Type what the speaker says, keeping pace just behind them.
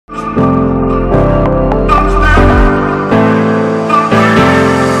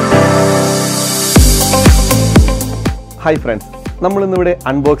Hi friends, നമ്മൾ ഇന്നിവിടെ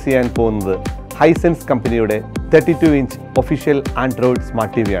unbox ചെയ്യാൻ പോകുന്നത് Hisense കമ്പനിയുടെ 32-inch official Android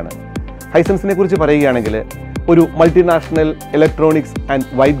smart T V ആണ്. ഹൈസെൻസിനെ കുറിച്ച് പറയുകയാണെങ്കിൽ ഒരു multinational electronics and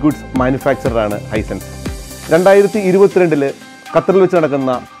white goods മാനുഫാക്ചറാണ് Hisense. 2022 ഖത്തറിൽ വെച്ച്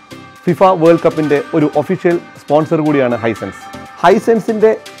നടക്കുന്ന ഫിഫ വേൾഡ് കപ്പിൻ്റെ ഒരു ഒഫീഷ്യൽ സ്പോൺസർ കൂടിയാണ് ഹൈസെൻസ്.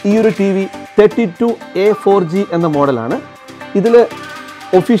 ഹൈസെൻസിൻ്റെ ഈ ഒരു ടി വി 32 A4G എന്ന മോഡലാണ്. ഇതിൽ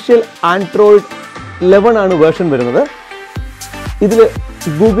ഒഫീഷ്യൽ ആൻഡ്രോയിഡ് 11 ആണ് വേർഷൻ വരുന്നത്. ഇതിൽ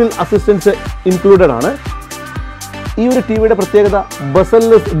ഗൂഗിൾ അസിസ്റ്റൻസ് ഇൻക്ലൂഡഡ് ആണ്. ഈ ഒരു ടി വിയുടെ പ്രത്യേകത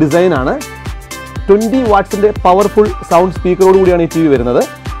ബസൽലെസ് ഡിസൈൻ ആണ്. 20 വാട്ട്സിൻ്റെ പവർഫുൾ സൗണ്ട് സ്പീക്കറോട് കൂടിയാണ് ഈ ടി വി വരുന്നത്.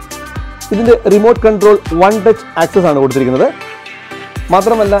 ഇതിൻ്റെ റിമോട്ട് കൺട്രോൾ 1 ടച്ച് ആക്സസ് ആണ് കൊടുത്തിരിക്കുന്നത്.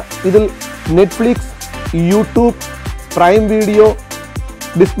 മാത്രമല്ല ഇതിൽ Netflix, YouTube, prime video,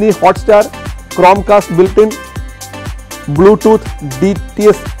 Disney Hotstar, Chromecast built in, Bluetooth,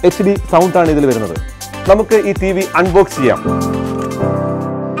 DTS HD സൗണ്ടാണ് ഇതിൽ വരുന്നത്. നമുക്ക് ഈ ടി വി അൺബോക്സ് ചെയ്യാം.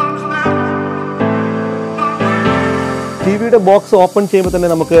 ടി വിയുടെ ബോക്സ് ഓപ്പൺ ചെയ്യുമ്പോൾ തന്നെ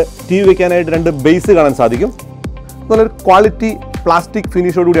നമുക്ക് ടി വി വയ്ക്കാനായിട്ട് 2 ബേസ് കാണാൻ സാധിക്കും. നല്ലൊരു ക്വാളിറ്റി പ്ലാസ്റ്റിക്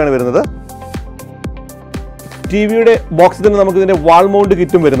ഫിനിഷോട് കൂടിയാണ് വരുന്നത്. ടി വിയുടെ ബോക്സിൽ തന്നെ നമുക്ക് ഇതിൻ്റെ വാൾ മൗണ്ട്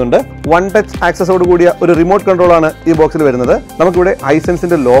കിറ്റും വരുന്നുണ്ട്. 1 ടച്ച് ആക്സസോട് കൂടിയ ഒരു റിമോട്ട് കൺട്രോളാണ് ഈ ബോക്സിൽ വരുന്നത്. നമുക്കിവിടെ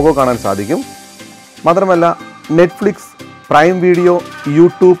ഹൈസെൻസിൻ്റെ ലോഗോ കാണാൻ സാധിക്കും. മാത്രമല്ല Netflix, prime video,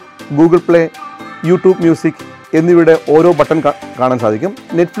 YouTube, Google play, YouTube music എന്നിവയുടെ ഓരോ ബട്ടൺ കാണാൻ സാധിക്കും.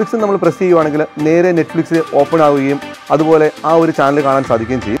 നെറ്റ്ഫ്ലിക്സിൽ നമ്മൾ പ്രസ് ചെയ്യുവാണെങ്കിൽ നേരെ നെറ്റ്ഫ്ലിക്സ് ഓപ്പൺ ആവുകയും അതുപോലെ ആ ഒരു ചാനൽ കാണാൻ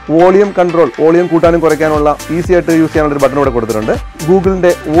സാധിക്കുകയും ചെയ്യും. വോളിയം കൺട്രോൾ, വോളിയം കൂട്ടാനും കുറയ്ക്കാനുള്ള ഈസി ആയിട്ട് യൂസ് ചെയ്യാനുള്ള ഒരു ബട്ടൺ ഇവിടെ കൊടുത്തിട്ടുണ്ട്.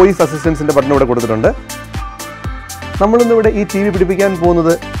 ഗൂഗിളിൻ്റെ വോയിസ് അസിസ്റ്റൻസിൻ്റെ ബട്ടൺ ഇവിടെ കൊടുത്തിട്ടുണ്ട്. നമ്മളിന്നിവിടെ ഈ ടി വി പിടിപ്പിക്കാൻ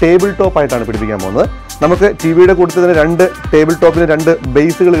പോകുന്നത് ടേബിൾ ടോപ്പ് ആയിട്ടാണ് പിടിപ്പിക്കാൻ പോകുന്നത്. നമുക്ക് ടി വിയുടെ കൂട്ടത്തിന് 2 ടേബിൾ ടോപ്പിന് 2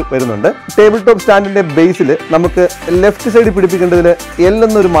 ബേസുകൾ വരുന്നുണ്ട്. ടേബിൾ ടോപ്പ് സ്റ്റാൻഡിൻ്റെ ബേസിൽ നമുക്ക് ലെഫ്റ്റ് സൈഡിൽ പിടിപ്പിക്കേണ്ടതിൽ L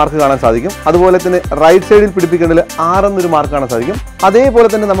എന്നൊരു മാർക്ക് കാണാൻ സാധിക്കും. അതുപോലെ തന്നെ റൈറ്റ് സൈഡിൽ പിടിപ്പിക്കേണ്ടതിൽ R എന്നൊരു മാർക്ക് കാണാൻ സാധിക്കും. അതേപോലെ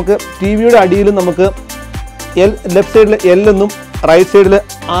തന്നെ നമുക്ക് ടി വിയുടെ അടിയിലും നമുക്ക് ലെഫ്റ്റ് സൈഡിൽ L എന്നും റൈറ്റ് സൈഡിൽ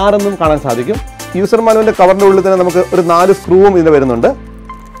R എന്നും കാണാൻ സാധിക്കും. യൂസർ മാനുവലിൻ്റെ കവറിൻ്റെ ഉള്ളിൽ തന്നെ നമുക്ക് ഒരു 4 സ്ക്രൂവും ഇതിൽ വരുന്നുണ്ട്.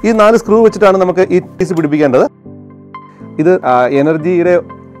 ഈ 4 സ്ക്രൂ വെച്ചിട്ടാണ് നമുക്ക് ഈ പീസ് പിടിപ്പിക്കേണ്ടത്. ഇത് എനർജിയുടെ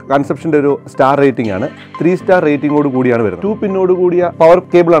കൺസെപ്ഷൻ്റെ ഒരു സ്റ്റാർ റേറ്റിംഗ് ആണ്. 3 സ്റ്റാർ റേറ്റിംഗോട് കൂടിയാണ് വരുന്നത്. 2 പിന്നോട് കൂടിയ പവർ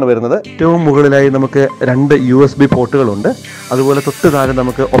കേബിളാണ് വരുന്നത്. ഏറ്റവും മുകളിലായി നമുക്ക് 2 USB പോർട്ടുകളുണ്ട്. അതുപോലെ തൊട്ട് താഴെ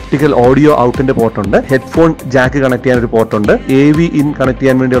നമുക്ക് optical audio ഔട്ടിന്റെ പോർട്ടുണ്ട്. Headphone Jack connect ചെയ്യാൻ ഒരു പോർട്ടുണ്ട്. AV ഇൻ കണക്ട്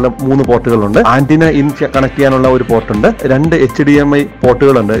ചെയ്യാൻ വേണ്ടിയുള്ള 3 പോർട്ടുകളുണ്ട്. ആന്റിന ഇൻ കണക്ട് ചെയ്യാനുള്ള ഒരു പോർട്ടുണ്ട്. 2 HDMI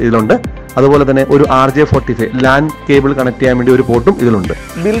പോർട്ടുകളുണ്ട് ഇതിലുണ്ട്. അതുപോലെ തന്നെ ഒരു RJ45 LAN കേബിൾ കണക്ട് ചെയ്യാൻ വേണ്ടി ഒരു പോർട്ടും ഇതിലുണ്ട്.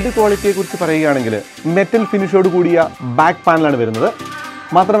 ബിൽഡ് ക്വാളിറ്റിയെ കുറിച്ച് പറയുകയാണെങ്കിൽ മെറ്റൽ ഫിനിഷോട് കൂടിയ ബാക്ക് പാനലാണ് വരുന്നത്.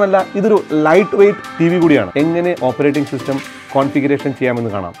 മാത്രമല്ല ഇതൊരു ലൈറ്റ് വെയ്റ്റ് ടി വി കൂടിയാണ്. എങ്ങനെ ഓപ്പറേറ്റിംഗ് സിസ്റ്റം കോൺഫിഗറേഷൻ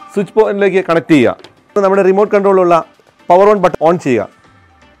ചെയ്യാമെന്ന് കാണാം. സ്വിച്ച് പോയിന്റിലേക്ക് കണക്ട് ചെയ്യുക. നമ്മുടെ remote കൺട്രോളുള്ള power on button on ചെയ്യുക.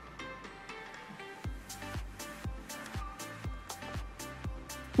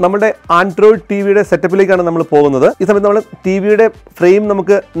 നമ്മുടെ ആൻഡ്രോയിഡ് ടി വിയുടെ സെറ്റപ്പിലേക്കാണ് നമ്മൾ പോകുന്നത്. ഈ സമയത്ത് നമ്മൾ ടി വിയുടെ ഫ്രെയിം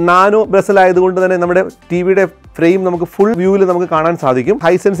നമുക്ക് നാനോ ബ്രസൽ ആയതുകൊണ്ട് തന്നെ നമ്മുടെ ടി വിയുടെ ഫ്രെയിം നമുക്ക് ഫുൾ വ്യൂവിൽ നമുക്ക് കാണാൻ സാധിക്കും.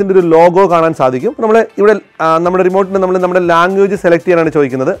 ഹൈസെൻസിൻ്റെ ഒരു ലോഗോ കാണാൻ സാധിക്കും. നമ്മൾ ഇവിടെ നമ്മുടെ റിമോട്ടിന് നമ്മുടെ ലാംഗ്വേജ് സെലക്ട് ചെയ്യാനാണ്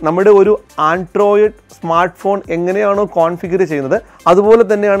ചോദിക്കുന്നത്. നമ്മുടെ ഒരു ആൻഡ്രോയിഡ് സ്മാർട്ട് ഫോൺ എങ്ങനെയാണോ കോൺഫിഗർ ചെയ്യുന്നത് അതുപോലെ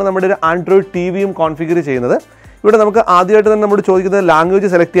തന്നെയാണ് നമ്മുടെ ഒരു ആൻഡ്രോയിഡ് ടി വിയും കോൺഫിഗർ ചെയ്യുന്നത്. ഇവിടെ നമുക്ക് ആദ്യമായിട്ട് തന്നെ നമ്മൾ ചോദിക്കുന്നത് ലാംഗ്വേജ്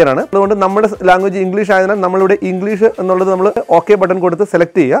സെലക്ട് ചെയ്യാനാണ്. അതുകൊണ്ട് നമ്മുടെ ലാംഗ്വേജ് ഇംഗ്ലീഷ് ആയതിനാൽ നമ്മളിവിടെ ഇംഗ്ലീഷ് എന്നുള്ളത് നമ്മൾ ഓക്കെ ബട്ടൺ കൊടുത്ത്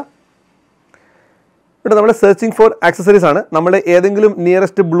സെലക്ട് ചെയ്യുക. ഇവിടെ നമ്മൾ സെർച്ചിങ് ഫോർ ആക്സസറീസ് ആണ്. നമ്മുടെ ഏതെങ്കിലും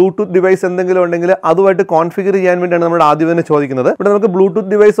നിയറസ്റ്റ് ബ്ലൂടൂത്ത് ഡിവൈസ് എന്തെങ്കിലും ഉണ്ടെങ്കിൽ അതുമായിട്ട് കോൺഫിഗർ ചെയ്യാൻ വേണ്ടിയാണ് നമ്മൾ ആദ്യം തന്നെ ചോദിക്കുന്നത്. ഇവിടെ നമുക്ക്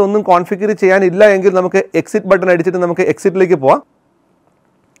ബ്ലൂടൂത്ത് ഡിവൈസ് ഒന്നും കോൺഫിഗർ ചെയ്യാനില്ല എങ്കിൽ നമുക്ക് എക്സിറ്റ് ബട്ടൺ അടിച്ചിട്ട് നമുക്ക് എക്സിറ്റിലേക്ക് പോവാം.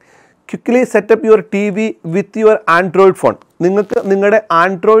 Quickly setup your T V with your Android phone. നിങ്ങൾക്ക് നിങ്ങളുടെ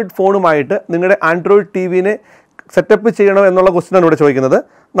ആൻഡ്രോയിഡ് ഫോണുമായിട്ട് നിങ്ങളുടെ ആൻഡ്രോയിഡ് ടി വിനെ സെറ്റപ്പ് ചെയ്യണോ എന്നുള്ള ക്വസ്റ്റ്യനാണ് ഇവിടെ ചോദിക്കുന്നത്.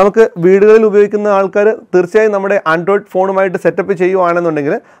 നമുക്ക് വീടുകളിൽ ഉപയോഗിക്കുന്ന ആൾക്കാർ തീർച്ചയായും നമ്മുടെ ആൻഡ്രോയിഡ് ഫോണുമായിട്ട് സെറ്റപ്പ്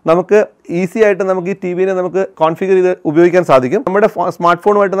ചെയ്യുകയാണെന്നുണ്ടെങ്കിൽ നമുക്ക് ഈസി ആയിട്ട് നമുക്ക് ഈ ടി വിനെ നമുക്ക് കോൺഫിഗർ ചെയ്ത് ഉപയോഗിക്കാൻ സാധിക്കും. നമ്മുടെ സ്മാർട്ട്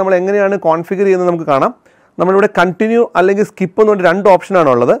ഫോണുമായിട്ട് നമ്മൾ എങ്ങനെയാണ് കോൺഫിഗർ ചെയ്യുന്നത് നമുക്ക് കാണാം. നമ്മളിവിടെ കണ്ടിന്യൂ അല്ലെങ്കിൽ സ്കിപ്പ് എന്ന് പറഞ്ഞ 2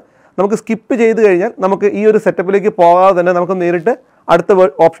 ഓപ്ഷനാണ് ഉള്ളത്. നമുക്ക് സ്കിപ്പ് ചെയ്ത് കഴിഞ്ഞാൽ നമുക്ക് ഈ ഒരു സെറ്റപ്പിലേക്ക് പോകാതെ തന്നെ നമുക്ക് നേരിട്ട് അടുത്ത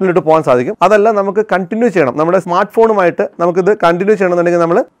ഓപ്ഷനിലോട്ട് പോകാൻ സാധിക്കും. അതല്ല നമുക്ക് കണ്ടിന്യൂ ചെയ്യണം, നമ്മുടെ സ്മാർട്ട് ഫോണുമായിട്ട് നമുക്കിത് കണ്ടിന്യൂ ചെയ്യണമെന്നുണ്ടെങ്കിൽ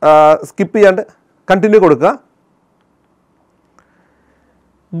നമ്മൾ സ്കിപ്പ് ചെയ്യാണ്ട് കണ്ടിന്യൂ കൊടുക്കുക.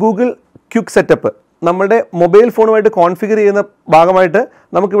 ഗൂഗിൾ ക്വിക്ക് സെറ്റപ്പ് നമ്മുടെ മൊബൈൽ ഫോണുമായിട്ട് കോൺഫിഗർ ചെയ്യുന്ന ഭാഗമായിട്ട്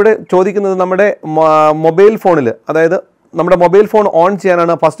നമുക്കിവിടെ ചോദിക്കുന്നത് നമ്മുടെ മൊബൈൽ ഫോണിൽ, അതായത് നമ്മുടെ മൊബൈൽ ഫോൺ ഓൺ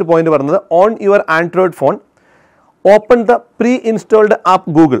ചെയ്യാനാണ് ഫസ്റ്റ് പോയിന്റ് പറയുന്നത്. On your Android phone, open the pre installed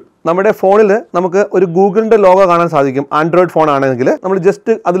app Google. നമ്മുടെ ഫോണിൽ നമുക്ക് ഒരു ഗൂഗിളിൻ്റെ ലോഗോ കാണാൻ സാധിക്കും. ആൻഡ്രോയിഡ് ഫോൺ ആണെങ്കിൽ നമ്മൾ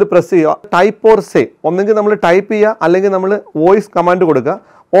ജസ്റ്റ് അതിൽ പ്രസ് ചെയ്യുക. ടൈപ്പ് ഓർ സേ, ഒന്നെങ്കിൽ നമ്മൾ ടൈപ്പ് ചെയ്യുക അല്ലെങ്കിൽ നമ്മൾ വോയിസ് കമാൻഡ് കൊടുക്കുക.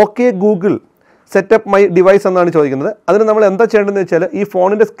 Okay Google setup my device എന്നാണ് ചോദിക്കുന്നത്. അതിന് നമ്മൾ എന്താ ചെയ്യേണ്ടതെന്ന് വെച്ചാൽ ഈ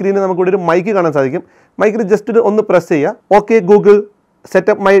ഫോണിൻ്റെ സ്ക്രീനിൽ നമുക്ക് ഇവിടെ ഒരു മൈക്ക് കാണാൻ സാധിക്കും. മൈക്കിൽ ജസ്റ്റ് ഒന്ന് പ്രസ് ചെയ്യുക. Okay Google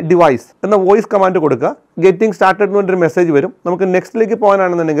setup my device എന്ന വോയിസ് കമാൻഡ് കൊടുക്കുക. ഗെറ്റിംഗ് സ്റ്റാർട്ടഡ് എന്ന് പറഞ്ഞൊരു മെസ്സേജ് വരും. നമുക്ക് നെക്സ്റ്റിലേക്ക്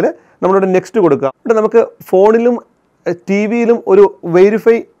പോകാനാണെന്നുണ്ടെങ്കിൽ നമ്മളിവിടെ നെക്സ്റ്റ് കൊടുക്കുക. ഇവിടെ നമുക്ക് ഫോണിലും ടി വിയിലും ഒരു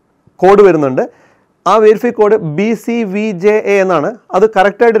വെരിഫൈ കോഡ് വരുന്നുണ്ട്. ആ വെരിഫൈ കോഡ് BCVJA എന്നാണ്. അത്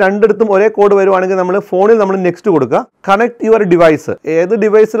കറക്റ്റായിട്ട് രണ്ടിടത്തും ഒരേ കോഡ് വരുവാണെങ്കിൽ നമ്മൾ ഫോണിൽ നമ്മൾ നെക്സ്റ്റ് കൊടുക്കുക. കണക്ട് യുവർ ഡിവൈസ്, ഏത്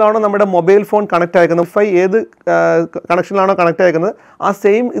ഡിവൈസിലാണോ നമ്മുടെ മൊബൈൽ ഫോൺ കണക്ട് അയക്കുന്നത്, വൈഫൈ ഏത് കണക്ഷനിലാണോ കണക്ട് അയക്കുന്നത് ആ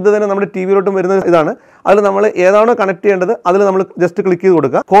സെയിം ഇത് തന്നെ നമ്മുടെ ടി വിയിലോട്ടും വരുന്ന ഇതാണ്. അതിൽ നമ്മൾ ഏതാണോ കണക്ട് ചെയ്യേണ്ടത് അതിൽ നമ്മൾ ജസ്റ്റ് ക്ലിക്ക് ചെയ്ത്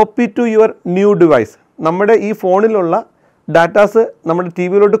കൊടുക്കുക. Copy to your new device, നമ്മുടെ ഈ ഫോണിലുള്ള ഡാറ്റാസ് നമ്മുടെ ടി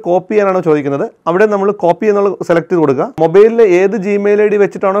വിയിലോട്ട് കോപ്പി ചെയ്യാനാണ് ചോദിക്കുന്നത്. അവിടെ നമ്മൾ കോപ്പി എന്നുള്ള സെലക്ട് ചെയ്ത് കൊടുക്കുക. മൊബൈലിൽ ഏത് Gmail ID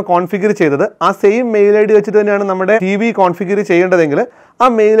വെച്ചിട്ടാണോ കോൺഫിഗർ ചെയ്തത് ആ സെയിം മെയിൽ ID വെച്ചിട്ട് തന്നെയാണ് നമ്മുടെ ടി വി കോൺഫിഗർ ചെയ്യേണ്ടതെങ്കിൽ ആ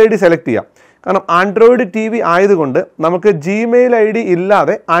മെയിൽ ID സെലക്ട് ചെയ്യാം. കാരണം ആൻഡ്രോയിഡ് ടി വി ആയതുകൊണ്ട് നമുക്ക് Gmail ID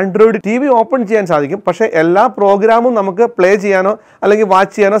ഇല്ലാതെ ആൻഡ്രോയിഡ് ടി വി ഓപ്പൺ ചെയ്യാൻ സാധിക്കും. പക്ഷേ എല്ലാ പ്രോഗ്രാമും നമുക്ക് പ്ലേ ചെയ്യാനോ അല്ലെങ്കിൽ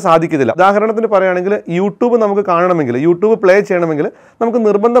വാച്ച് ചെയ്യാനോ സാധിക്കത്തില്ല. ഉദാഹരണത്തിന് പറയുകയാണെങ്കിൽ യൂട്യൂബ് നമുക്ക് കാണണമെങ്കിൽ, യൂട്യൂബ് പ്ലേ ചെയ്യണമെങ്കിൽ നമുക്ക്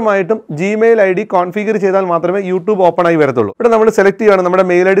നിർബന്ധമായിട്ടും Gmail ID കോൺഫിഗർ ചെയ്താൽ മാത്രമേ യൂട്യൂബ് ഓപ്പൺ ആയി വരത്തുള്ളൂ. ഇവിടെ നമ്മൾ സെലക്ട് ചെയ്യുകയാണ്, നമ്മുടെ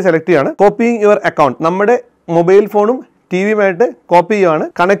മെയിൽ ID സെലക്ട് ചെയ്യുകയാണ്. കോപ്പിയിങ് യുവർ അക്കൗണ്ട്, നമ്മുടെ മൊബൈൽ ഫോണും ടി വിയുമായിട്ട് കോപ്പി ചെയ്യുകയാണ്.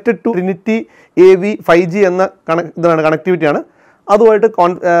 Connected to Trinity AV 5G എന്ന ഇതാണ് കണക്ടിവിറ്റിയാണ്. അതുമായിട്ട്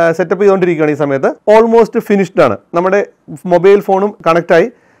സെറ്റപ്പ് ചെയ്തുകൊണ്ടിരിക്കുകയാണ്. ഈ സമയത്ത് ഓൾമോസ്റ്റ് ഫിനിഷ്ഡ് ആണ്. നമ്മുടെ മൊബൈൽ ഫോണും കണക്റ്റായി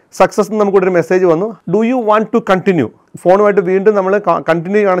സക്സസ് നമുക്കൊരു മെസ്സേജ് വന്നു. Do you want to continue, ഫോണുമായിട്ട് വീണ്ടും നമ്മൾ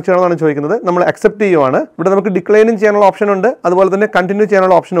കണ്ടിന്യൂ ചെയ്യണമെന്നാണ് ചോദിക്കുന്നത്. നമ്മൾ അക്സെപ്റ്റ് ചെയ്യുവാണ്. ഇവിടെ നമുക്ക് ഡിക്ലൈനും ചെയ്യാനുള്ള ഓപ്ഷൻ ഉണ്ട്, അതുപോലെ തന്നെ കണ്ടിന്യൂ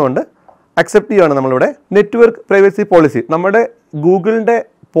ചെയ്യാനുള്ള ഓപ്ഷനും ഉണ്ട്. അക്സെപ്റ്റ് ചെയ്യുകയാണ് നമ്മളിവിടെ. നെറ്റ്വർക്ക് പ്രൈവസി പോളിസി, നമ്മുടെ ഗൂഗിളിൻ്റെ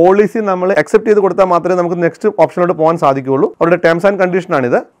പോളിസി നമ്മൾ അക്സെപ്റ്റ് ചെയ്ത് കൊടുത്താൽ മാത്രമേ നമുക്ക് നെക്സ്റ്റ് ഓപ്ഷനിലോട്ട് പോകാൻ സാധിക്കുകയുള്ളൂ. അവരുടെ ടേംസ് ആൻഡ്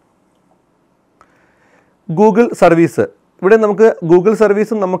കണ്ടീഷനാണിത്. ഗൂഗിൾ സർവീസ്, ഇവിടെ നമുക്ക് ഗൂഗിൾ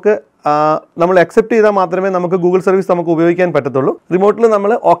സർവീസും നമ്മൾ അക്സെപ്റ്റ് ചെയ്താൽ മാത്രമേ നമുക്ക് ഗൂഗിൾ സർവീസ് നമുക്ക് ഉപയോഗിക്കാൻ പറ്റത്തുള്ളൂ. റിമോട്ടിൽ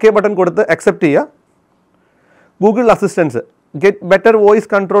നമ്മൾ ഓക്കെ ബട്ടൺ കൊടുത്ത് അക്സെപ്റ്റ് ചെയ്യുക. Google assistance, get better voice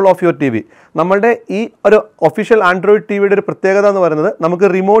control of your T V. നമ്മുടെ ഈ ഒരു ഒഫീഷ്യൽ ആൻഡ്രോയിഡ് ടി വിയുടെ ഒരു പ്രത്യേകത എന്ന് പറയുന്നത് നമുക്ക്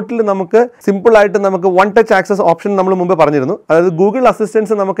റിമോട്ടിൽ നമുക്ക് സിമ്പിളായിട്ട് നമുക്ക് വൺ ടച്ച് ആക്സസ് ഓപ്ഷൻ നമ്മൾ മുമ്പ് പറഞ്ഞിരുന്നു. അതായത് ഗൂഗിൾ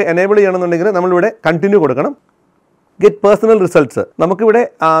അസിസ്റ്റൻസ് നമുക്ക് എനേബിൾ ചെയ്യണമെന്നുണ്ടെങ്കിൽ നമ്മളിവിടെ കണ്ടിന്യൂ കൊടുക്കണം. ഗെറ്റ് പേഴ്സണൽ റിസൾട്ട്സ്, നമുക്കിവിടെ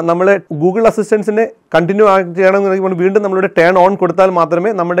നമ്മളെ ഗൂഗിൾ അസിസ്റ്റൻസിനെ കണ്ടിന്യൂ ചെയ്യണമെന്നുണ്ടെങ്കിൽ വീണ്ടും നമ്മളിവിടെ ടേൺ ഓൺ കൊടുത്താൽ മാത്രമേ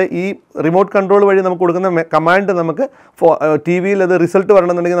നമ്മുടെ ഈ റിമോട്ട് കൺട്രോൾ വഴി നമുക്ക് കൊടുക്കുന്ന കമാൻഡ് നമുക്ക് ടി വിയിൽ അത് റിസൾട്ട്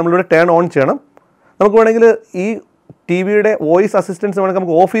വരണമെന്നുണ്ടെങ്കിൽ നമ്മളിവിടെ ടേൺ ഓൺ ചെയ്യണം. നമുക്ക് വേണമെങ്കിൽ ഈ ടി വിയുടെ വോയിസ് അസിസ്റ്റൻസ് വേണമെങ്കിൽ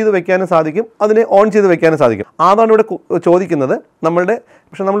നമുക്ക് ഓഫ് ചെയ്ത് വെക്കാനും സാധിക്കും, അതിനെ ഓൺ ചെയ്ത് വെക്കാനും സാധിക്കും. അതാണ് ഇവിടെ ചോദിക്കുന്നത്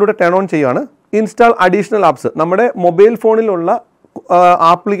പക്ഷേ നമ്മളിവിടെ ടേൺ ഓൺ ചെയ്യുകയാണ്. ഇൻസ്റ്റാൾ അഡീഷണൽ ആപ്സ്, നമ്മുടെ മൊബൈൽ ഫോണിലുള്ള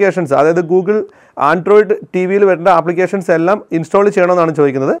ആപ്ലിക്കേഷൻസ്, അതായത് ഗൂഗിൾ ആൻഡ്രോയിഡ് ടി വിയിൽ വരുന്ന ആപ്ലിക്കേഷൻസ് എല്ലാം ഇൻസ്റ്റാൾ ചെയ്യണമെന്നാണ്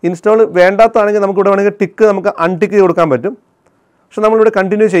ചോദിക്കുന്നത്. ഇൻസ്റ്റാൾ വേണ്ടാത്തതാണെങ്കിൽ നമുക്ക് ഇവിടെ വേണമെങ്കിൽ ടിക്ക് നമുക്ക് അൺടിക്ക് കൊടുക്കാൻ പറ്റും. പക്ഷെ നമ്മളിവിടെ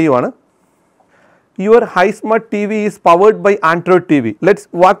കണ്ടിന്യൂ ചെയ്യുവാണ്. Your ഹൈസ്മാർട്ട് T V is powered by Android T V. Let's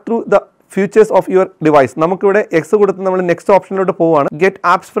walk through the features of your device. നമുക്കിവിടെ എക്സ് കൊടുത്ത് നമ്മൾ നെക്സ്റ്റ് ഓപ്ഷനിലോട്ട് പോവുകയാണ്. Get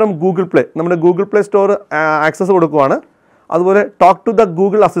apps from Google play, നമ്മുടെ ഗൂഗിൾ പ്ലേ സ്റ്റോർ ആക്സസ് കൊടുക്കുവാണ്. അതുപോലെ talk to the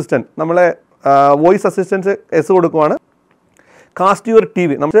Google assistant, നമ്മളെ voice assistance S കൊടുക്കുവാണ്. Cast your T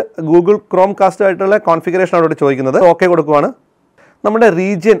V, നമുക്ക് ഗൂഗിൾ ക്രോം കാസ്റ്റ് ആയിട്ടുള്ള കോൺഫിഗറേഷൻ അവിടെ ചോദിക്കുന്നത്. ഓക്കെ കൊടുക്കുവാണ്. നമ്മുടെ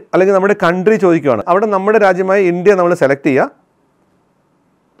റീജിയൻ അല്ലെങ്കിൽ നമ്മുടെ കൺട്രി ചോദിക്കുകയാണ്. അവിടെ നമ്മുടെ രാജ്യമായ ഇന്ത്യ നമ്മൾ സെലക്ട് ചെയ്യുക.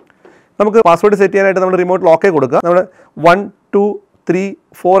 നമുക്ക് പാസ്വേഡ് സെറ്റ് ചെയ്യാനായിട്ട് നമ്മുടെ റിമോട്ടിൽ ഓക്കെ കൊടുക്കുക. നമ്മുടെ 1 2 3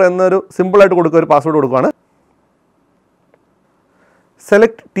 4 എന്നൊരു സിമ്പിളായിട്ട് കൊടുക്കുക, ഒരു പാസ്വേഡ് കൊടുക്കുകയാണ്.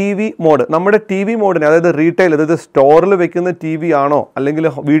 സെലക്ട് ടി വി മോഡ്, നമ്മുടെ ടി വി മോഡിനെ, അതായത് റീറ്റെയിൽ, അതായത് സ്റ്റോറിൽ വെക്കുന്ന ടി വി ആണോ അല്ലെങ്കിൽ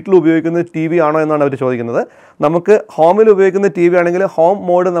വീട്ടിൽ ഉപയോഗിക്കുന്ന ടി വി ആണോ എന്നാണ് അവർ ചോദിക്കുന്നത്. നമുക്ക് ഹോമിൽ ഉപയോഗിക്കുന്ന ടി വി ആണെങ്കിൽ ഹോം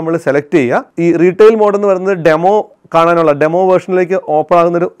മോഡ് നമ്മൾ സെലക്ട് ചെയ്യുക. ഈ റീറ്റെയിൽ മോഡ് എന്ന് പറയുന്നത് ഡെമോ കാണാനുള്ള ഡെമോ വേർഷനിലേക്ക് ഓപ്പൺ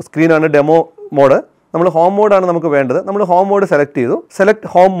ആകുന്നൊരു സ്ക്രീനാണ് ഡെമോ മോഡ്. നമ്മൾ ഹോം മോഡാണ് നമുക്ക് വേണ്ടത്. നമ്മൾ ഹോം മോഡ് സെലക്ട് ചെയ്തു. സെലക്ട്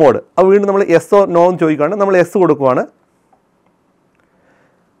ഹോം മോഡ്, അത് വീണ്ടും നമ്മൾ യെസ് ഓർ നോ എന്ന് ചോദിക്കുകയാണ്. നമ്മൾ യെസ് കൊടുക്കുവാണ്.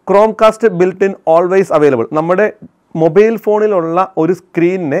 Chromecast built in always available, നമ്മുടെ മൊബൈൽ ഫോണിലുള്ള ഒരു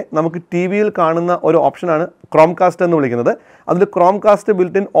സ്ക്രീനിനെ നമുക്ക് ടി വിയിൽ കാണുന്ന ഒരു ഓപ്ഷനാണ് ക്രോംകാസ്റ്റ് എന്ന് വിളിക്കുന്നത്. അതിൽ ക്രോംകാസ്റ്റ്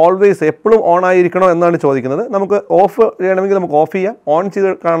ബിൽറ്റ് ഇൻ ഓൾവേസ്, എപ്പോഴും ഓൺ ആയിരിക്കണോ എന്നാണ് ചോദിക്കുന്നത്. നമുക്ക് ഓഫ് ചെയ്യണമെങ്കിൽ നമുക്ക് ഓഫ് ചെയ്യാം, ഓൺ ചെയ്ത്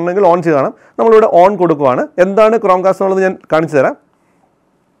കാണണമെങ്കിൽ ഓൺ ചെയ്ത് കാണാം. നമ്മളിവിടെ ഓൺ കൊടുക്കുവാണ്. എന്താണ് ക്രോംകാസ്റ്റ് എന്നുള്ളത് ഞാൻ കാണിച്ചു തരാം.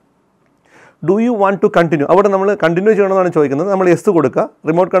 Do you want to continue, അവിടെ നമ്മൾ കണ്ടിന്യൂ ചെയ്യണമെന്നാണ് ചോദിക്കുന്നത്. നമ്മൾ യെസ് കൊടുക്കുക.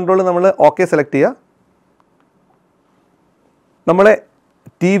 റിമോട്ട് കൺട്രോളിൽ നമ്മൾ ഓക്കെ സെലക്ട് ചെയ്യുക. നമ്മളെ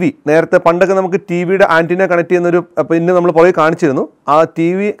ടി വി, നേരത്തെ പണ്ടൊക്കെ നമുക്ക് ടി വിയുടെ ആൻറ്റിന കണക്ട് ചെയ്യുന്നൊരു പിന്നെ നമ്മൾ പുറകെ കാണിച്ചിരുന്നു. ആ ടി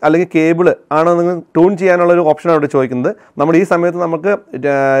വി അല്ലെങ്കിൽ കേബിൾ ആണോ നിങ്ങൾ ട്യൂൺ ചെയ്യാനുള്ളൊരു ഓപ്ഷനാണ് അവിടെ ചോദിക്കുന്നത്. നമ്മൾ ഈ സമയത്ത് നമുക്ക്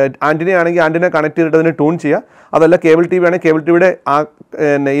ആൻറ്റിന ആണെങ്കിൽ ആൻറ്റിന കണക്ട് ചെയ്തിട്ട് അതിനെ ട്യൂൺ ചെയ്യുക. അതല്ല കേബിൾ ടി വി ആണെങ്കിൽ കേബിൾ ടി വിയുടെ ആ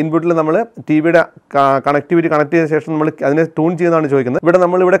ഇൻപുട്ടിൽ നമ്മൾ ടി വിയുടെ കണക്ടിവിറ്റി കണക്ട് ചെയ്ത ശേഷം നമ്മൾ അതിനെ ട്യൂൺ ചെയ്യുന്നതാണ് ചോദിക്കുന്നത്. ഇവിടെ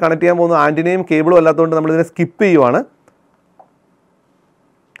നമ്മളിവിടെ കണക്ട് ചെയ്യാൻ പോകുന്ന ആൻറ്റിനയും കേബിളും അല്ലാത്തതുകൊണ്ട് നമ്മളിതിനെ സ്കിപ്പ് ചെയ്യുവാണ്.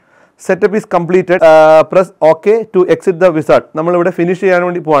 Setup is completed, press okay to exit the wizard. നമ്മളിവിടെ ഫിനിഷ് ചെയ്യാൻ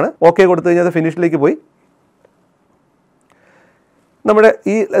വേണ്ടി പോവാണ്. ഓക്കെ കൊടുത്തു കഴിഞ്ഞാൽ അത് ഫിനിഷിലേക്ക് പോയി. നമ്മുടെ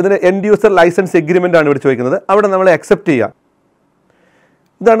ഇതിന് എൻഡ് യൂസർ ലൈസൻസ് എഗ്രിമെൻ്റ് ആണ് ഇവിടെ ചോദിക്കുന്നത്. അവിടെ നമ്മൾ അക്സെപ്റ്റ് ചെയ്യുക.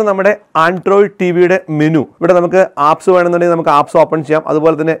 ഇതാണ് നമ്മുടെ ആൻഡ്രോയിഡ് ടി വിയുടെ മെനു. ഇവിടെ നമുക്ക് ആപ്സ് വേണമെന്നുണ്ടെങ്കിൽ നമുക്ക് ആപ്സ് ഓപ്പൺ ചെയ്യാം.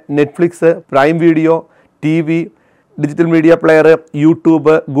 അതുപോലെ തന്നെ Netflix, prime video, T V, digital media player,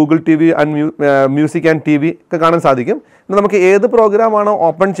 YouTube, Google T V and music and T V ഒക്കെ കാണാൻ സാധിക്കും. നമുക്ക് ഏത് പ്രോഗ്രാമാണോ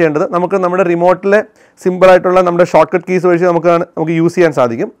ഓപ്പൺ ചെയ്യേണ്ടത് നമുക്ക് നമ്മുടെ റിമോട്ടിലെ സിമ്പിളായിട്ടുള്ള നമ്മുടെ ഷോർട്ട് കട്ട് കീസ് വഴി നമുക്ക് യൂസ് ചെയ്യാൻ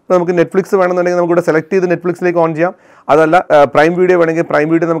സാധിക്കും. നമുക്ക് നെറ്റ്ഫ്ലിക്സ് വേണമെന്നുണ്ടെങ്കിൽ നമുക്കിവിടെ സെലക്ട് ചെയ്ത് നെറ്റ്ഫ്ലിക്സിലേക്ക് ഓൺ ചെയ്യാം. അതല്ല പ്രൈം വീഡിയോ വേണമെങ്കിൽ പ്രൈം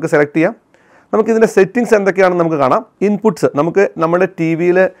വീഡിയോ നമുക്ക് സെലക്ട് ചെയ്യാം. നമുക്കിതിൻ്റെ സെറ്റിങ്സ് എന്തൊക്കെയാണെന്ന് നമുക്ക് കാണാം. ഇൻപുട്ട്സ് നമുക്ക് നമ്മുടെ ടി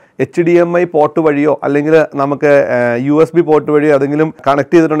വിയിൽ HDMI പോർട്ട് വഴിയോ അല്ലെങ്കിൽ നമുക്ക് USB പോർട്ട് വഴിയോ ഏതെങ്കിലും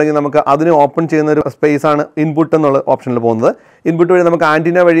കണക്ട് ചെയ്തിട്ടുണ്ടെങ്കിൽ നമുക്ക് അതിന് ഓപ്പൺ ചെയ്യുന്ന ഒരു സ്പേസ് ആണ് ഇൻപുട്ട് എന്നുള്ള ഓപ്ഷനിൽ പോകുന്നത്. ഇൻപുട്ട് വഴി നമുക്ക്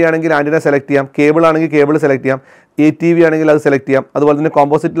ആൻറ്റിന വഴിയാണെങ്കിൽ ആൻറ്റിന സെലക്ട് ചെയ്യാം, കേബിൾ ആണെങ്കിൽ കേബിൾ സെലക്ട് ചെയ്യാം, ATV ആണെങ്കിൽ അത് സെലക്ട് ചെയ്യാം, അതുപോലെ തന്നെ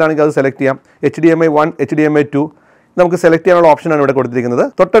കോമ്പോസിറ്റിലാണെങ്കിൽ അത് സെലക്ട് ചെയ്യാം, HDMI 1, HDMI 2 നമുക്ക് സെലക്ട് ചെയ്യാനുള്ള ഓപ്ഷനാണ് ഇവിടെ കൊടുത്തിരിക്കുന്നത്.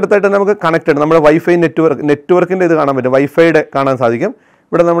 തൊട്ടടുത്തായിട്ട് നമുക്ക് കണക്റ്റഡ് നമ്മുടെ വൈഫൈ നെറ്റ്വർക്കിൻ്റെ ഇത് കാണാൻ പറ്റും, വൈഫൈയുടെ കാണാൻ സാധിക്കും.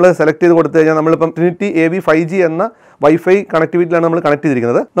 ഇവിടെ നമ്മൾ സെലക്ട് ചെയ്ത് കൊടുത്തു കഴിഞ്ഞാൽ നമ്മളിപ്പം ട്രിനിറ്റി AV 5G എന്ന വൈഫൈ കണക്ടിവിറ്റിയിലാണ് നമ്മൾ കണക്ട്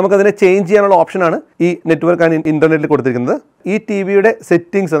ചെയ്തിരിക്കുന്നത്. നമുക്കതിനെ ചേഞ്ച് ചെയ്യാനുള്ള ഓപ്ഷനാണ് ഈ നെറ്റ്വർക്ക് ആൻഡ് ഇൻ്റർനെറ്റിൽ കൊടുത്തിരിക്കുന്നത്. ഈ ടി വിയുടെ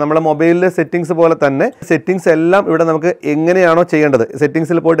സെറ്റിങ്സ് നമ്മുടെ മൊബൈലിലെ സെറ്റിങ്സ് പോലെ തന്നെ സെറ്റിങ്സ് എല്ലാം ഇവിടെ നമുക്ക് എങ്ങനെയാണോ ചെയ്യേണ്ടത്,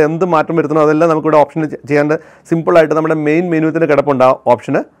 സെറ്റിങ്സിൽ പോയിട്ട് എന്ത് മാറ്റം വരുത്തണോ അതെല്ലാം നമുക്കിവിടെ ഓപ്ഷൻ ചെയ്യാണ്ട് സിമ്പിളായിട്ട് നമ്മുടെ മെയിൻ മെനുവിന് കിടപ്പുണ്ട് ആ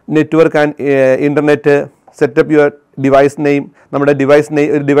ഓപ്ഷന്. Network and internet, setup your device name, നമ്മുടെ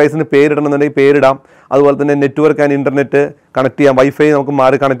ഒരു ഡിവൈസിന് പേരിടണമെന്നുണ്ടെങ്കിൽ പേരിടാം. അതുപോലെ തന്നെ നെറ്റ്വർക്ക് ആൻഡ് ഇൻ്റർനെറ്റ് കണക്ട് ചെയ്യാം, വൈഫൈ നമുക്ക്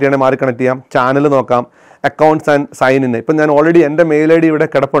മാറി കണക്ട് ചെയ്യാം, ചാനൽ നോക്കാം, അക്കൗണ്ട്സ് ആൻഡ് സൈൻ ഇൻ. ഇപ്പം ഞാൻ ഓൾറെഡി എൻ്റെ മെയിൽ ID ഇവിടെ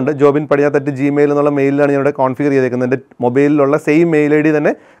കിടപ്പുണ്ട്. ജോബിൻ പടിയാത്തറ്റ് Gmail എന്നുള്ള മെയിലാണ് ഞാൻ ഇവിടെ കോൺഫിഗർ ചെയ്തേക്കുന്നത്. എൻ്റെ മൊബൈലിലുള്ള സെയിം മെയിൽ ID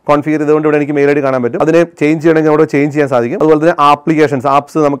തന്നെ കോൺഫിഗർ ചെയ്തുകൊണ്ട് ഇവിടെ എനിക്ക് മെയിൽ ID കാണാൻ പറ്റും. അതിനെ ചേഞ്ച് ചെയ്യണമെങ്കിൽ അവിടെ ചേഞ്ച് ചെയ്യാൻ സാധിക്കും. അതുപോലെ തന്നെ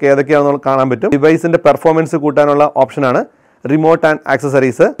ആപ്സ് നമുക്ക് ഏതൊക്കെയാണെന്ന് കാണാൻ പറ്റും. ഡിവൈസിൻ്റെ പെർഫോമൻസ് കൂട്ടാനുള്ള ഓപ്ഷനാണ് റിമോട്ട് ആൻഡ്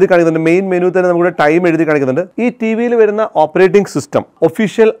ആക്സസറീസ്. ഇത് കാണിക്കുന്നുണ്ട്. മെയിൻ മെനു തന്നെ നമുക്ക് ടൈം എഴുതി കാണിക്കുന്നുണ്ട്. ഈ ടി വിയിൽ വരുന്ന operating system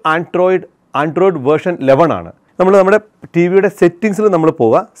official Android version 11 ആണ്. നമ്മുടെ ടി വിയുടെ സെറ്റിങ്സിൽ നമ്മൾ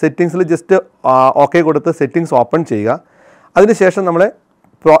പോവുക. സെറ്റിങ്സിൽ ജസ്റ്റ് ഓക്കെ കൊടുത്ത് സെറ്റിങ്സ് ഓപ്പൺ ചെയ്യുക. അതിനുശേഷം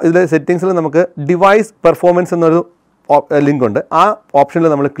ഇതിലെ സെറ്റിങ്സിൽ നമുക്ക് ഡിവൈസ് പെർഫോമൻസ് എന്നൊരു ലിങ്ക് ഉണ്ട്. ആ ഓപ്ഷനിൽ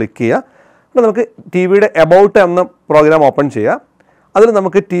നമ്മൾ ക്ലിക്ക് ചെയ്യുക. അപ്പോൾ നമുക്ക് ടി വിയുടെ എബൌട്ട് എന്ന പ്രോഗ്രാം ഓപ്പൺ ചെയ്യുക. അതിൽ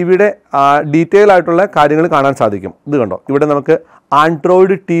നമുക്ക് ടി വിയുടെ ഡീറ്റെയിൽ ആയിട്ടുള്ള കാര്യങ്ങൾ കാണാൻ സാധിക്കും. ഇത് കണ്ടോ, ഇവിടെ നമുക്ക്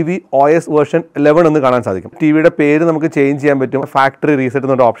ആൻഡ്രോയിഡ് TV OS വേർഷൻ 11 എന്ന് കാണാൻ സാധിക്കും. ടി വിയുടെ പേര് നമുക്ക് ചേഞ്ച് ചെയ്യാൻ പറ്റും. ഫാക്ടറി റീസെറ്റ്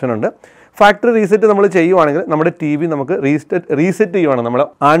എന്നൊരു ഓപ്ഷൻ ഉണ്ട്. ഫാക്ടറി റീസെറ്റ് നമ്മൾ ചെയ്യുവാണെങ്കിൽ നമ്മുടെ ടി വി നമുക്ക് റീസെറ്റ് ചെയ്യുവാണ്. നമ്മൾ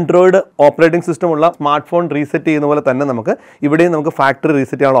ആൻഡ്രോയിഡ് ഓപ്പറേറ്റിംഗ് സിസ്റ്റം ഉള്ള സ്മാർട്ട് ഫോൺ റീസെറ്റ് ചെയ്യുന്ന പോലെ തന്നെ നമുക്ക് ഇവിടെയും നമുക്ക് ഫാക്ടറി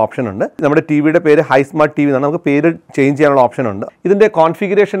റീസെറ്റ് ചെയ്യാനുള്ള ഓപ്ഷൻ ഉണ്ട്. നമ്മുടെ ടി വിയുടെ പേര് ഹൈസ്മാർട്ട് TV എന്നാണ്. നമുക്ക് പേര് ചേഞ്ച് ചെയ്യാനുള്ള ഓപ്ഷൻ ഉണ്ട്. ഇതിൻ്റെ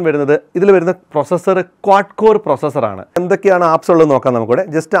കോൺഫിഗറേഷൻ വരുന്നത് ഇതിൽ വരുന്ന പ്രൊസസ്സർ ക്വാഡ് കോർ പ്രൊസസ്സറാണ്. എന്തൊക്കെയാണ് ആപ്സ് ഉള്ളത് നോക്കാം. നമുക്കിവിടെ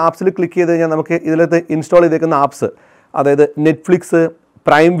ജസ്റ്റ് ആപ്സിൽ ക്ലിക്ക് ചെയ്ത് കഴിഞ്ഞാൽ നമുക്ക് ഇതിലത്ത് ഇൻസ്റ്റാൾ ചെയ്തേക്കുന്ന ആപ്സ്, അതായത് Netflix,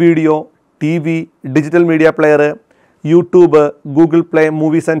 prime video, TV, digital media player, YouTube, Google play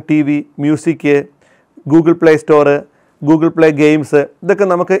movies and TV, music, Google play store, Google play games, ഇതൊക്കെ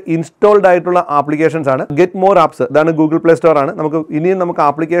നമുക്ക് ഇൻസ്റ്റാൾഡ് ആയിട്ടുള്ള ആപ്ലിക്കേഷൻസ് ആണ്. ഗെറ്റ് മോർ ആപ്സ്, ഇതാണ് ഗൂഗിൾ പ്ലേ സ്റ്റോർ ആണ്. ഇനിയും നമുക്ക്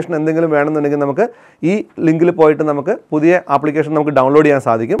ആപ്ലിക്കേഷൻ എന്തെങ്കിലും വേണമെന്നുണ്ടെങ്കിൽ നമുക്ക് ഈ ലിങ്കിൽ പോയിട്ട് നമുക്ക് പുതിയ ആപ്ലിക്കേഷൻ നമുക്ക് ഡൗൺലോഡ് ചെയ്യാൻ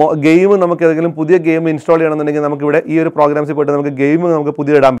സാധിക്കും. ഗെയിം നമുക്ക് ഏതെങ്കിലും പുതിയ ഗെയിം ഇൻസ്റ്റാൾ ചെയ്യണമെന്നുണ്ടെങ്കിൽ നമുക്ക് ഇവിടെ ഈ ഒരു പ്രോഗ്രാംസിൽ പോയിട്ട് നമുക്ക് ഗെയിം നമുക്ക്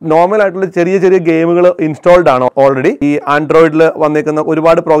പുതിയ ഇടാം. നോർമൽ ആയിട്ടുള്ള ചെറിയ ഗെയിമുകൾ ഇൻസ്റ്റാൾഡ് ആണ് ഓൾറെഡി. ഈ ആൻഡ്രോയിഡിൽ വന്നേക്കുന്ന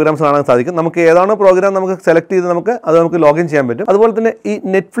ഒരുപാട് പ്രോഗ്രാംസ് കാണാൻ സാധിക്കും. നമുക്ക് ഏതാണോ പ്രോഗ്രാം നമുക്ക് സെലക്ട് ചെയ്ത് നമുക്ക് ലോഗിൻ ചെയ്യാൻ പറ്റും. അതുപോലെ തന്നെ ഈ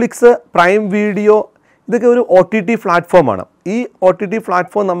നെറ്റ്ഫ്ലിക്സ്, പ്രൈം വീഡിയോ, ഇതൊക്കെ ഒരു OTT പ്ലാറ്റ്ഫോമാണ്. ഈ OTT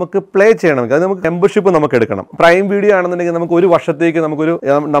പ്ലാറ്റ്ഫോം നമുക്ക് പ്ലേ ചെയ്യണമെങ്കിൽ അത് നമുക്ക് മെമ്പർഷിപ്പ് നമുക്ക് എടുക്കണം. പ്രൈം വീഡിയോ ആണെന്നുണ്ടെങ്കിൽ നമുക്ക് ഒരു വർഷത്തേക്ക്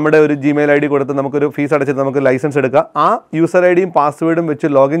നമ്മുടെ ഒരു Gmail ID കൊടുത്ത് നമുക്കൊരു ഫീസ് അടച്ചിട്ട് നമുക്ക് ലൈസൻസ് എടുക്കാം. ആ യൂസർ ID യും പാസ്വേഡും വെച്ച്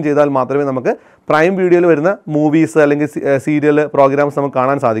ലോഗിൻ ചെയ്താൽ മാത്രമേ നമുക്ക് പ്രൈം വീഡിയോയിൽ വരുന്ന മൂവീസ് അല്ലെങ്കിൽ സീരിയൽ പ്രോഗ്രാംസ് നമുക്ക്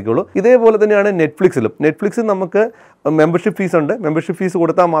കാണാൻ സാധിക്കുള്ളൂ. ഇതേപോലെ തന്നെയാണ് നെറ്റ്ഫ്ലിക്സിൽ നമുക്ക് മെമ്പർഷിപ്പ് ഫീസ് ഉണ്ട്. മെമ്പർഷിപ്പ് ഫീസ്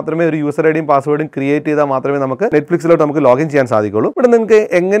കൊടുത്താൽ മാത്രമേ ഒരു യൂസർ ID യും പാസ്വേഡും ക്രിയേറ്റ് ചെയ്താൽ മാത്രമേ നമുക്ക് നെറ്റ്ഫ്ലിക്സിലോട്ട് നമുക്ക് ലോഗിൻ ചെയ്യാൻ സാധിക്കുള്ളൂ. ഇവിടെ നിങ്ങൾക്ക്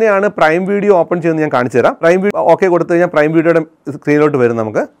എങ്ങനെയാണ് പ്രൈം വീഡിയോ ഓപ്പൺ ചെയ്യുന്നത് ഞാൻ കാണിച്ചു തരാം. പ്രൈം വീഡിയോ ഓക്കെ കൊടുത്തു കഴിഞ്ഞാൽ പ്രൈം വീഡിയോയുടെ സ്ക്രീനിലോട്ട് വരും.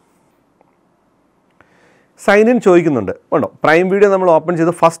 നമുക്ക് സൈൻ ഇൻ ചോദിക്കുന്നുണ്ട്. ഉണ്ടോ, പ്രൈം വീഡിയോ നമ്മൾ ഓപ്പൺ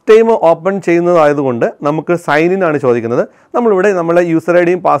ചെയ്ത് ഫസ്റ്റ് ടൈം ഓപ്പൺ ചെയ്യുന്നതായതുകൊണ്ട് നമുക്ക് സൈൻ ഇൻ ആണ് ചോദിക്കുന്നത്. നമ്മളിവിടെ നമ്മളെ യൂസർ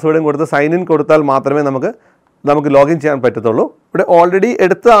ID യും പാസ്വേഡും കൊടുത്ത് സൈൻ ഇൻ കൊടുത്താൽ മാത്രമേ നമുക്ക് ലോഗിൻ ചെയ്യാൻ പറ്റത്തുള്ളൂ. ഇവിടെ ഓൾറെഡി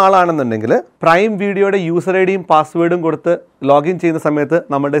എടുത്ത ആളാണെന്നുണ്ടെങ്കിൽ പ്രൈം വീഡിയോയുടെ യൂസർ ID യും പാസ്വേഡും കൊടുത്ത് ലോഗിൻ ചെയ്യുന്ന സമയത്ത്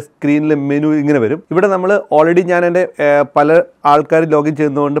നമ്മുടെ സ്ക്രീനിൽ മെനു ഇങ്ങനെ വരും. ഇവിടെ നമ്മൾ ഓൾറെഡി ഞാൻ എൻ്റെ പല ആൾക്കാർ ലോഗിൻ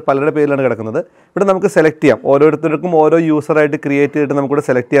ചെയ്യുന്നതുകൊണ്ട് പലരുടെ പേരിലാണ് കിടക്കുന്നത്. ഇവിടെ നമുക്ക് സെലക്ട് ചെയ്യാം. ഓരോരുത്തർക്കും ഓരോ യൂസറായിട്ട് ക്രിയേറ്റ് ചെയ്തിട്ട് നമുക്കിവിടെ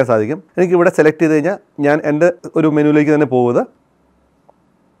സെലക്ട് ചെയ്യാൻ സാധിക്കും. എനിക്ക് ഇവിടെ സെലക്ട് ചെയ്ത് കഴിഞ്ഞാൽ ഞാൻ എൻ്റെ ഒരു മെനുവിലേക്ക് തന്നെ പോകുന്നത്.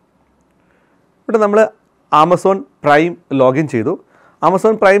 ഇവിടെ നമ്മൾ ആമസോൺ പ്രൈം ലോഗിൻ ചെയ്തു.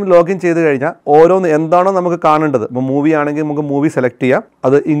 ആമസോൺ പ്രൈം ലോഗിൻ ചെയ്ത് കഴിഞ്ഞാൽ ഓരോന്ന് എന്താണോ നമുക്ക് കാണേണ്ടത്, ഇപ്പോൾ മൂവി ആണെങ്കിൽ നമുക്ക് മൂവി സെലക്ട് ചെയ്യാം.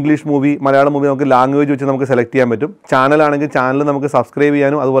 അത് ഇംഗ്ലീഷ് മൂവി, മലയാളം മൂവി നമുക്ക് ലാംഗ്വേജ് വെച്ച് നമുക്ക് സെലക്ട് ചെയ്യാൻ പറ്റും. ചാനലാണെങ്കിൽ ചാനൽ നമുക്ക് സബ്സ്ക്രൈബ്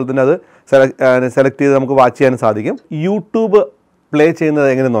ചെയ്യാനും അതുപോലെ തന്നെ അത് സെലക്ട് ചെയ്ത് നമുക്ക് വാച്ച് ചെയ്യാനും സാധിക്കും. യൂട്യൂബ് പ്ലേ ചെയ്യുന്നത്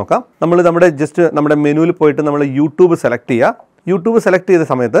എങ്ങനെ നോക്കാം. നമ്മുടെ നമ്മുടെ മെനുവിൽ പോയിട്ട് നമ്മൾ യൂട്യൂബ് സെലക്ട് ചെയ്യുക. യൂട്യൂബ് സെലക്ട് ചെയ്ത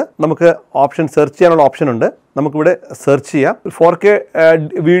സമയത്ത് നമുക്ക് ഓപ്ഷൻ സെർച്ച് ചെയ്യാനുള്ള ഓപ്ഷൻ ഉണ്ട്. നമുക്കിവിടെ സെർച്ച് ചെയ്യാം. 4K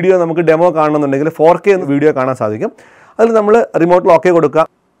വീഡിയോ നമുക്ക് ഡെമോ കാണണമെന്നുണ്ടെങ്കിൽ 4K വീഡിയോ കാണാൻ സാധിക്കും. അതിൽ നമ്മൾ റിമോട്ടിൽ ഓക്കെ കൊടുക്കുക.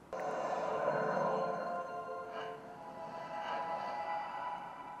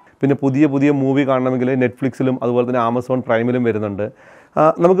 പിന്നെ പുതിയ മൂവി കാണണമെങ്കിൽ നെറ്റ്ഫ്ലിക്സിലും അതുപോലെ തന്നെ ആമസോൺ പ്രൈമിലും വരുന്നുണ്ട്.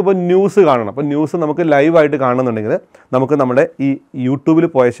 നമുക്കിപ്പോൾ ന്യൂസ് കാണണം. അപ്പോൾ ന്യൂസ് നമുക്ക് ലൈവായിട്ട് കാണുന്നുണ്ടെങ്കിൽ നമുക്ക് നമ്മുടെ ഈ യൂട്യൂബിൽ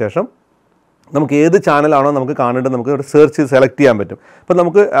പോയ ശേഷം നമുക്ക് ഏത് ചാനലാണോ നമുക്ക് കാണേണ്ടത് നമുക്ക് ഇവിടെ സെർച്ച് ചെയ്ത് സെലക്ട് ചെയ്യാൻ പറ്റും. ഇപ്പോൾ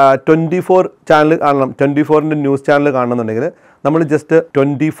നമുക്ക് 24 ചാനൽ കാണണം, 24ൻ്റെ ന്യൂസ് ചാനൽ കാണണമെന്നുണ്ടെങ്കിൽ നമ്മൾ ജസ്റ്റ്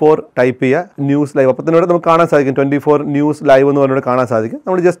 24 ടൈപ്പ് ചെയ്യുക, ന്യൂസ് ലൈവ്. അപ്പോൾ തന്നെ ഇവിടെ നമുക്ക് കാണാൻ സാധിക്കും 24 ന്യൂസ് ലൈവ് എന്ന് പറഞ്ഞിട്ട് കാണാൻ സാധിക്കും.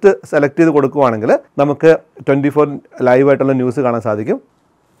 നമ്മൾ ജസ്റ്റ് സെലക്ട് ചെയ്ത് കൊടുക്കുകയാണെങ്കിൽ നമുക്ക് 24 ലൈവായിട്ടുള്ള ന്യൂസ് കാണാൻ സാധിക്കും.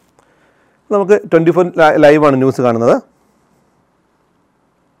 നമുക്ക് 24 ലൈവാണ് ന്യൂസ് കാണുന്നത്.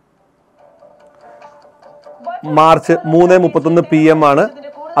 മാർച്ച് 3:31 PM ആണ്.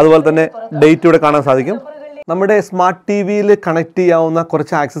 അതുപോലെ തന്നെ ഡേറ്റ് ഇവിടെ കാണാൻ സാധിക്കും. നമ്മുടെ സ്മാർട്ട് ടി വിയിൽ കണക്ട് ചെയ്യാവുന്ന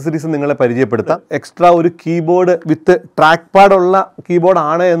കുറച്ച് ആക്സസറീസ് നിങ്ങളെ പരിചയപ്പെടുത്താം. എക്സ്ട്രാ ഒരു കീബോർഡ് വിത്ത് ട്രാക്ക് പാഡ് ഉള്ള കീബോർഡ്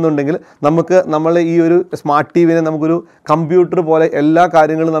ആണ് എന്നുണ്ടെങ്കിൽ നമ്മൾ ഈ ഒരു സ്മാർട്ട് ടി വിനെ നമുക്കൊരു കമ്പ്യൂട്ടർ പോലെ എല്ലാ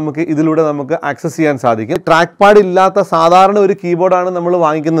കാര്യങ്ങളും നമുക്ക് ഇതിലൂടെ നമുക്ക് ആക്സസ് ചെയ്യാൻ സാധിക്കും. ട്രാക്ക് പാഡ് ഇല്ലാത്ത സാധാരണ ഒരു കീബോർഡാണ് നമ്മൾ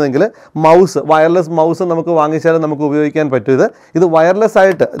വാങ്ങിക്കുന്നതെങ്കിൽ വയർലെസ് മൗസ് നമുക്ക് വാങ്ങിച്ചാൽ നമുക്ക് ഉപയോഗിക്കാൻ പറ്റും. ഇത് വയർലെസ്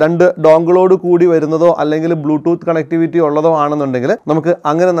ആയിട്ട് 2 ഡോങ്കിളോട് കൂടി വരുന്നതോ അല്ലെങ്കിൽ ബ്ലൂടൂത്ത് കണക്ടിവിറ്റി ഉള്ളതോ ആണെന്നുണ്ടെങ്കിൽ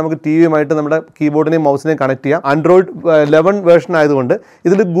നമുക്ക് ടി വിയുമായിട്ട് നമ്മുടെ കീബോർഡിനെയും മൗസിനെയും കണക്ട് ചെയ്യാം. ആൻഡ്രോയിഡ് 11 വേർഷൻ ആയതുകൊണ്ട്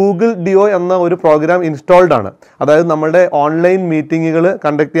ഇതിൽ ഗൂഗിൾ ഡിയോ എന്ന ഒരു പ്രോഗ്രാം ഇൻസ്റ്റാൾഡ് ആണ്. അതായത് നമ്മുടെ ഓൺലൈൻ മീറ്റിങ്ങുകൾ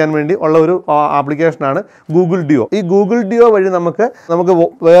കണ്ടക്ട് ചെയ്യാൻ വേണ്ടി ഉള്ള ഒരു ആപ്ലിക്കേഷനാണ് ഗൂഗിൾ ഡിയോ. ഈ ഗൂഗിൾ ഡിയോ വഴി നമുക്ക്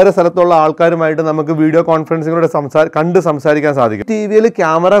വേറെ സ്ഥലത്തുള്ള ആൾക്കാരുമായിട്ട് നമുക്ക് വീഡിയോ കോൺഫറൻസിലൂടെ കണ്ട് സംസാരിക്കാൻ സാധിക്കും. ടി വിയിൽ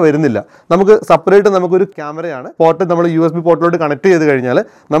ക്യാമറ വരുന്നില്ല. നമുക്ക് സെപ്പറേറ്റ് നമുക്കൊരു ക്യാമറയാണ് പോർട്ട് നമ്മൾ USB പോർട്ടിലോട്ട് കണക്ട് ചെയ്ത് കഴിഞ്ഞാൽ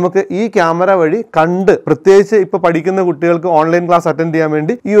നമുക്ക് ഈ ക്യാമറ വഴി കണ്ട്, പ്രത്യേകിച്ച് ഇപ്പോൾ പഠിക്കുന്ന കുട്ടികൾക്ക് ഓൺലൈൻ ക്ലാസ് അറ്റൻഡ് ചെയ്യാൻ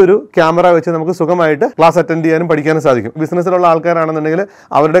വേണ്ടി ഈ ഒരു ക്യാമറ വെച്ച് നമുക്ക് സുഖമായിട്ട് ക്ലാസ് അറ്റൻഡ് ചെയ്യാനും പഠിക്കാനും സാധിക്കും. ബിസിനസ്സിലുള്ള ആൾക്കാരാണെന്നുണ്ടെങ്കിൽ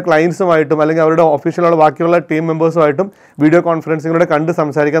അവരുടെ ക്ലയൻസുമായിട്ടും അല്ലെങ്കിൽ അവരുടെ ഓഫീഷ്യലുള്ള ബാക്കിയുള്ള ടീം മെമ്പേഴ്സുമായിട്ടും വീഡിയോ കോൺഫറൻസിലൂടെ കണ്ട്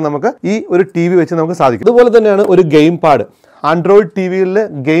സംസാരിക്കാൻ നമുക്ക് ഈ ഒരു ടി വി വെച്ച് നമുക്ക് സാധിക്കും. അതുപോലെ തന്നെയാണ് ഒരു ഗെയിം പാഡ്. ആൻഡ്രോയിഡ് ടി വിയിൽ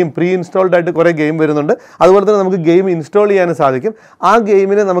ഗെയിം പ്രീ ഇൻസ്റ്റാൾഡ് ആയിട്ട് കുറേ ഗെയിം വരുന്നുണ്ട്. അതുപോലെ തന്നെ നമുക്ക് ഗെയിം ഇൻസ്റ്റാൾ ചെയ്യാനും സാധിക്കും. ആ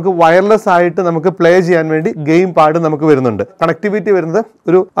ഗെയിമിനെ നമുക്ക് വയർലെസ് ആയിട്ട് നമുക്ക് പ്ലേ ചെയ്യാൻ വേണ്ടി ഗെയിം പാഡ് നമുക്ക് വരുന്നുണ്ട്. കണക്ടിവിറ്റി വരുന്നത്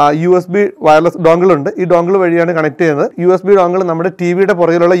ഒരു USB വയർലെസ് ഡോങ്കിൾ ഉണ്ട്. ഈ ഡോങ്കിൾ വഴിയാണ് കണക്ട് ചെയ്യുന്നത്. USB ഡോങ്കിൾ നമ്മുടെ ടി വിയുടെ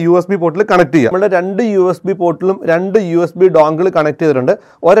പുറകിലുള്ള USB പോർട്ടിൽ കണക്ട് ചെയ്യാം. നമ്മുടെ 2 USB പോർട്ടിലും 2 USB ഡോങ്കിൾ കണക്ട് ചെയ്തിട്ടുണ്ട്.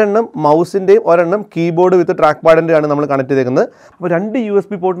 ഒരെണ്ണം മൗസിൻ്റെയും ഒരെണ്ണം കീബോർഡ് വിത്ത് ട്രാക്ക് പാഡിൻ്റെയാണ് നമ്മൾ കണക്ട് ചെയ്തേക്കുന്നത്. അപ്പോൾ 2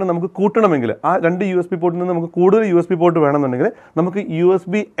 USB പോർട്ടിനെ നമുക്ക് കൂട്ടണമെങ്കിൽ ആ 2 USB പോർട്ടിൽ നിന്ന് നമുക്ക് കൂടുതൽ USB പോർട്ട് വേണമെന്നുണ്ടെങ്കിൽ നമുക്ക്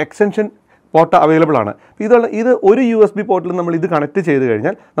USB എക്സ്റ്റൻഷൻ പോർട്ട് അവൈലബിൾ ആണ്. ഇത് ഒരു USB പോർട്ടിൽ നമ്മൾ ഇത് കണക്ട് ചെയ്ത്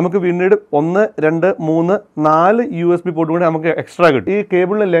കഴിഞ്ഞാൽ നമുക്ക് പിന്നീട് 1, 2, 3, 4 USB പോർട്ട് കൂടെ നമുക്ക് എക്സ്ട്രാ കിട്ടും. ഈ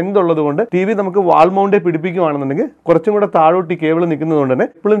കേബിളിന് ലെങ്ത് ഉള്ളത് കൊണ്ട് ടി വി നമുക്ക് വാൾ മൗണ്ടേ പിടിപ്പിക്കുകയാണെന്നുണ്ടെങ്കിൽ കുറച്ചും കൂടെ താഴോട്ട് ഈ കേബിൾ നിൽക്കുന്നതുകൊണ്ട് തന്നെ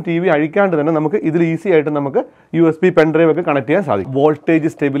എപ്പോഴും ടി വി അഴിക്കാണ്ട് തന്നെ നമുക്ക് ഇതിൽ ഈസി ആയിട്ട് നമുക്ക് USB പെൻഡ്രൈവ് ഒക്കെ കണക്ട് ചെയ്യാൻ സാധിക്കും.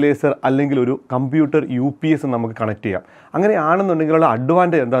 വോൾട്ടേജ് സ്റ്റെബിലൈസർ അല്ലെങ്കിൽ ഒരു കമ്പ്യൂട്ടർ UPS നമുക്ക് കണക്ട് ചെയ്യാം. അങ്ങനെയാണെന്നുണ്ടെങ്കിലുള്ള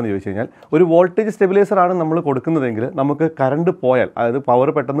അഡ്വാൻറ്റേജ് എന്താണെന്ന് ചോദിച്ചു കഴിഞ്ഞാൽ ഒരു വോൾട്ടേജ് സ്റ്റെബിലൈസർ ആണ് നമ്മൾ കൊടുക്കുന്നതെങ്കിൽ നമുക്ക് കറണ്ട് പോയാൽ, അതായത് പവർ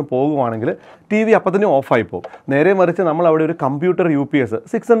പെട്ടെന്ന് പോകുവാണെങ്കിൽ ടി വി അപ്പം തന്നെ ഓഫായി പോകും. നേരെ മറിച്ച് നമ്മൾ അവിടെ ഒരു കമ്പ്യൂട്ടർ UPS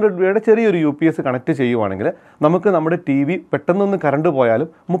 600 രൂപയുടെ ചെറിയൊരു UPS കണക്ട് ചെയ്യുവാണെങ്കിൽ നമുക്ക് നമ്മുടെ ടി വി പെട്ടെന്നൊന്ന് കറണ്ട് പോയാലും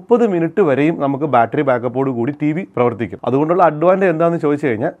 30 മിനിറ്റ് വരെയും നമുക്ക് ബാറ്ററി ബാക്കപ്പോട് കൂടി ടി വി പ്രവർത്തിക്കും. അതുകൊണ്ടുള്ള അഡ്വാൻറ്റേജ് എന്താണെന്ന് ചോദിച്ചു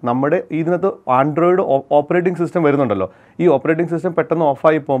കഴിഞ്ഞാൽ നമ്മുടെ ഇതിനകത്ത് ആൻഡ്രോയിഡ് ഓപ്പറേറ്റിംഗ് സിസ്റ്റം വരുന്നുണ്ടല്ലോ. ഈ ഓപ്പറേറ്റിംഗ് സിസ്റ്റം പെട്ടെന്ന്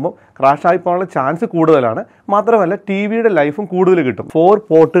ഓഫായി പോകുമ്പോൾ ക്രാഷ് ആയി പോകാനുള്ള ചാൻസ് കൂടുതലാണ്. മാത്രമല്ല ടി വിയുടെ ലൈഫും കൂടുതൽ കിട്ടും. 4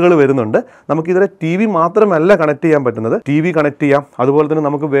 പോർട്ടുകൾ വരുന്നുണ്ട്. നമുക്കിതിലെ ടി വി മാത്രമല്ല കണക്ട് ചെയ്യാൻ പറ്റുന്നത്, ടി വി കണക്ട് ചെയ്യാം. അതുപോലെ തന്നെ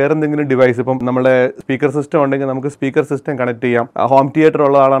നമുക്ക് വേറെ എന്തെങ്കിലും ഡിവൈസ്, ഇപ്പം നമ്മുടെ സ്പീക്കർ സിസ്റ്റം ഉണ്ടെങ്കിൽ നമുക്ക് സ്പീക്കർ സിസ്റ്റം കണക്ട് ചെയ്യാം. ഹോം തിയേറ്റർ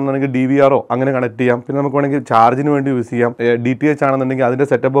ഉള്ള ആളാണെന്നുണ്ടെങ്കിൽ DVR അങ്ങനെ കണക്ട് ചെയ്യാം. പിന്നെ നമുക്ക് വേണമെങ്കിൽ ചാർജിന് വേണ്ടി യൂസ് ചെയ്യാം. DTH ആണെന്നുണ്ടെങ്കിൽ അതിന്റെ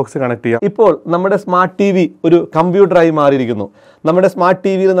സെറ്റപ്പ് ബോക്സ് കണക്ട് ചെയ്യാം. ഇപ്പോൾ നമ്മുടെ സ്മാർട്ട് ടി വി ഒരു കമ്പ്യൂട്ടറായി മാറിയിരിക്കുന്നു. നമ്മുടെ സ്മാർട്ട്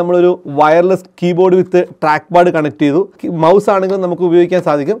ടി വിയിൽ നമ്മളൊരു വയർലെസ് കീബോർഡ് വിത്ത് ട്രാക്ക് പാഡ് കണക്ട് ചെയ്തു. മൗസ് ആണെങ്കിൽ നമുക്ക് ഉപയോഗിക്കാൻ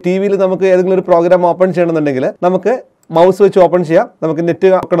സാധിക്കും. ടി വിയിൽ നമുക്ക് ഏതെങ്കിലും ഒരു പ്രോഗ്രാം ഓപ്പൺ ചെയ്യണമെന്നുണ്ടെങ്കിൽ നമുക്ക് മൗസ് വെച്ച് ഓപ്പൺ ചെയ്യാം. നമുക്ക് നെറ്റ്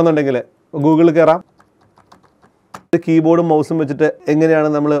നോക്കണമെന്നുണ്ടെങ്കിൽ ഗൂഗിളിൽ കയറാം. കീബോർഡും മൗസും വെച്ചിട്ട് എങ്ങനെയാണ്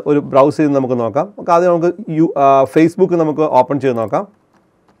നമ്മൾ ഒരു ബ്രൗസ് ചെയ്ത് നമുക്ക് നോക്കാം. ആദ്യം നമുക്ക് ഫേസ്ബുക്ക് നമുക്ക് ഓപ്പൺ ചെയ്ത് നോക്കാം.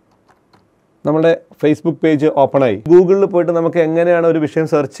 നമ്മുടെ ഫേസ്ബുക്ക് പേജ് ഓപ്പൺ ആയി. ഗൂഗിളിൽ പോയിട്ട് നമുക്ക് എങ്ങനെയാണ് ഒരു വിഷയം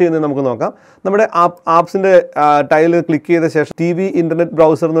സെർച്ച് ചെയ്യുന്നത് നമുക്ക് നോക്കാം. നമ്മുടെ ആപ്സിന്റെ ടൈൽ ക്ലിക്ക് ചെയ്ത ശേഷം TV ഇന്റർനെറ്റ്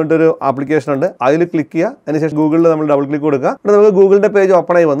ബ്രൗസർ എന്ന് പറഞ്ഞിട്ടൊരു ആപ്ലിക്കേഷൻ ഉണ്ട്. അതിൽ ക്ലിക്ക് ചെയ്യുക. അതിനുശേഷം ഗൂഗിളിൽ നമ്മൾ ഡബിൾ ക്ലിക്ക് കൊടുക്കുക. ഇവിടെ നമുക്ക് ഗൂഗിളിന്റെ പേജ്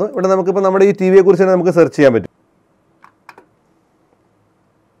ഓപ്പൺ ആയി വന്നു. ഇവിടെ നമുക്കിപ്പോൾ നമ്മുടെ ഈ TV കുറിച്ച് നമുക്ക് സെർച്ച് ചെയ്യാൻ പറ്റും.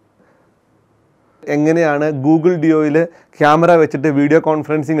 എങ്ങനെയാണ് ഗൂഗിൾ ഡിയോയിൽ ക്യാമറ വെച്ചിട്ട് വീഡിയോ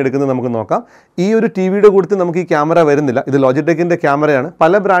കോൺഫറൻസിങ് എടുക്കുന്നത് നമുക്ക് നോക്കാം. ഈ ഒരു ടിവിയുടെ കൂട്ടത്തിൽ നമുക്ക് ഈ ക്യാമറ വരുന്നില്ല. ഇത് ലോജിടെക്കിന്റെ ക്യാമറയാണ്.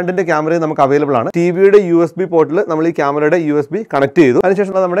 പല ബ്രാൻഡിന്റെ ക്യാമറയും നമുക്ക് അവൈലബിൾ ആണ്. ടിവിയുടെ USB പോർട്ടിൽ നമ്മൾ ഈ ക്യാമറയുടെ USB കണക്ട് ചെയ്തു.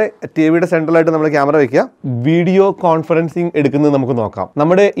 അതിനുശേഷം നമ്മുടെ ടിവിയുടെ സെൻട്രലായിട്ട് നമ്മൾ ക്യാമറ വെക്കുക. വീഡിയോ കോൺഫറൻസിങ് എടുക്കുന്നത് നമുക്ക് നോക്കാം.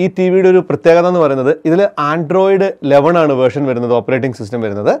 നമ്മുടെ ഈ ടിവിയുടെ ഒരു പ്രത്യേകത എന്ന് പറയുന്നത് ഇതിൽ Android 11 ആണ് വേർഷൻ വരുന്നത്, ഓപ്പറേറ്റിംഗ് സിസ്റ്റം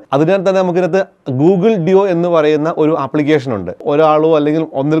വരുന്നത്. അതിനാൽ തന്നെ നമുക്കിതിനകത്ത് ഗൂഗിൾ ഡിയോ എന്ന് പറയുന്ന ഒരു ആപ്ലിക്കേഷൻ ഉണ്ട്. ഒരാളോ അല്ലെങ്കിൽ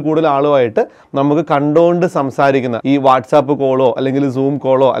ഒന്നിൽ കൂടുതൽ ആളോ ആയിട്ട് നമുക്ക് കണ്ടുകൊണ്ട് സംസാരിക്കുന്ന ഈ വാട്സാപ്പ് കോളോ അല്ലെങ്കിൽ സൂം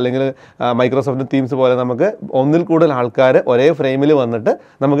കോളോ അല്ലെങ്കിൽ മൈക്രോസോഫ്റ്റ് ടീംസ് പോലെ നമുക്ക് ഒന്നിൽ കൂടുതൽ ആൾക്കാർ ഒരേ ഫ്രെയിമിൽ വന്നിട്ട്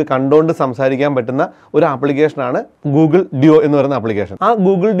നമുക്ക് കണ്ടുകൊണ്ട് സംസാരിക്കാൻ പറ്റുന്ന ഒരു ആപ്ലിക്കേഷനാണ് ഗൂഗിൾ ഡിയോ എന്ന് പറയുന്ന ആപ്ലിക്കേഷൻ. ആ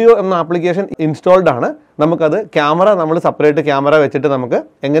ഗൂഗിൾ ഡിയോ എന്ന ആപ്ലിക്കേഷൻ ഇൻസ്റ്റാൾഡ് ആണ്. നമുക്കത് ക്യാമറ നമ്മൾ സെപ്പറേറ്റ് ക്യാമറ വെച്ചിട്ട് നമുക്ക്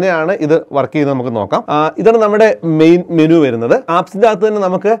എങ്ങനെയാണ് ഇത് വർക്ക് ചെയ്യുന്നത് നമുക്ക് നോക്കാം. ഇതാണ് നമ്മുടെ മെയിൻ മെനു വരുന്നത്. ആപ്സിന്റെ അകത്ത് തന്നെ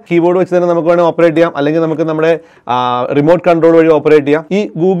നമുക്ക് കീബോർഡ് വെച്ച് തന്നെ നമുക്ക് വേണമെങ്കിൽ ഓപ്പറേറ്റ് ചെയ്യാം, അല്ലെങ്കിൽ നമുക്ക് നമ്മുടെ റിമോട്ട് കൺട്രോൾ വഴി ഓപ്പറേറ്റ് ചെയ്യാം. ഈ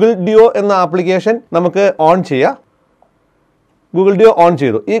ഗൂഗിൾ ഡിയോ എന്ന ആപ്ലിക്കേഷൻ നമുക്ക് ഓൺ ചെയ്യാം. ഗൂഗിൾ ഡിയോ ഓൺ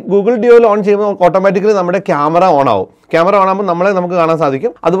ചെയ്തു. ഈ ഗൂഗിൾ ഡിയോയിൽ ഓൺ ചെയ്യുമ്പോൾ ഓട്ടോമാറ്റിക്കലി നമ്മുടെ ക്യാമറ ഓൺ ആവും. ക്യാമറ ഓൺ ആകുമ്പോൾ നമുക്ക് കാണാൻ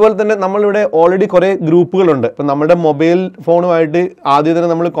സാധിക്കും. അതുപോലെ തന്നെ നമ്മളിവിടെ ഓൾറെഡി കുറേ ഗ്രൂപ്പുകളുണ്ട്. ഇപ്പം നമ്മുടെ മൊബൈൽ ഫോണുമായിട്ട് ആദ്യം തന്നെ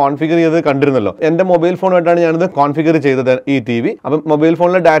നമ്മൾ കോൺഫിഗർ ചെയ്ത് കണ്ടിരുന്നല്ലോ. എൻ്റെ മൊബൈൽ ഫോണുമായിട്ടാണ് ഞാനിത് കോൺഫിഗർ ചെയ്തത് ഈ TV. അപ്പം മൊബൈൽ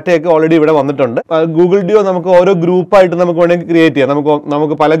ഫോണിലെ ഡാറ്റയൊക്കെ ഓൾറെഡി ഇവിടെ വന്നിട്ടുണ്ട്. ഗൂഗിൾ ഡിയോ നമുക്ക് ഓരോ ഗ്രൂപ്പായിട്ട് നമുക്ക് വേണമെങ്കിൽ ക്രിയേറ്റ് ചെയ്യാം.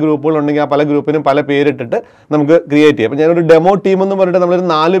 നമുക്ക് പല ഗ്രൂപ്പുകളുണ്ടെങ്കിൽ ആ പല ഗ്രൂപ്പിനും പല പേരിട്ടിട്ട് നമുക്ക് ക്രിയേറ്റ് ചെയ്യാം. അപ്പം ഞാനൊരു ഡെമോ ടീം എന്ന് പറഞ്ഞിട്ട് നമ്മളൊരു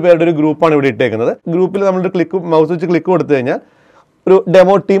 4 പേരുടെ ഒരു ഗ്രൂപ്പാണ് ഇവിടെ ഇട്ടേക്കുന്നത്. ഗ്രൂപ്പിൽ നമ്മളൊരു മൗസ് വെച്ച് ക്ലിക്ക് കൊടുത്തു കഴിഞ്ഞാൽ ഒരു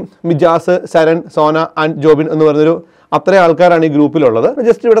demo team Mijas, Saran, Sona and Jobin എന്ന് പറഞ്ഞൊരു അത്രയും ആൾക്കാരാണ് ഈ ഗ്രൂപ്പിലുള്ളത്.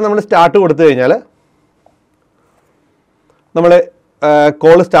 ജസ്റ്റ് ഇവിടെ നമ്മൾ സ്റ്റാർട്ട് കൊടുത്തു കഴിഞ്ഞാൽ നമ്മളെ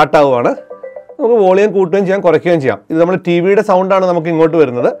കോൾ സ്റ്റാർട്ട് ആവുകയാണ്. നമുക്ക് വോളിയം കൂട്ടുകയും ചെയ്യാം, കുറയ്ക്കുകയും ചെയ്യാം. ഇത് നമ്മുടെ ടിവിയുടെ സൗണ്ടാണ് നമുക്ക് ഇങ്ങോട്ട്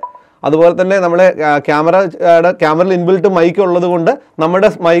വരുന്നത്. അതുപോലെ തന്നെ നമ്മളെ ക്യാമറയിൽ ഇൻബിൽട്ട് മൈക്ക് ഉള്ളത് കൊണ്ട് നമ്മുടെ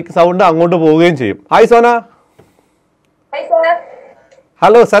മൈക്ക് സൗണ്ട് അങ്ങോട്ട് പോവുകയും ചെയ്യും. ഹായ് സോന.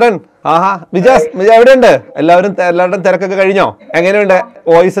 ഹലോ സരൺ. മിജാസ് എവിടെയുണ്ട്? എല്ലാവരുടെയും തിരക്കൊക്കെ കഴിഞ്ഞോ? എങ്ങനെയുണ്ട്?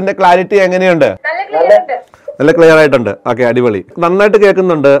 വോയിസിന്റെ ക്ലാരിറ്റി എങ്ങനെയുണ്ട്? നല്ല ക്ലിയർ ആയിട്ടുണ്ട്. ഓക്കെ, അടിപൊളി. നന്നായിട്ട്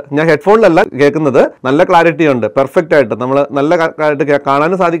കേൾക്കുന്നുണ്ട്. ഞാൻ ഹെഡ്ഫോണിലല്ല കേൾക്കുന്നത്. നല്ല ക്ലാരിറ്റി ഉണ്ട്. പെർഫെക്റ്റ് ആയിട്ട് നമ്മൾ നല്ല ക്ലാരിറ്റി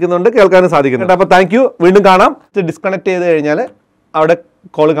കാണാനും സാധിക്കുന്നുണ്ട്, കേൾക്കാനും സാധിക്കുന്നുണ്ട്. അപ്പൊ താങ്ക് യു. വീണ്ടും കാണാം. ഡിസ്കണക്ട് ചെയ്ത് കഴിഞ്ഞാൽ അവിടെ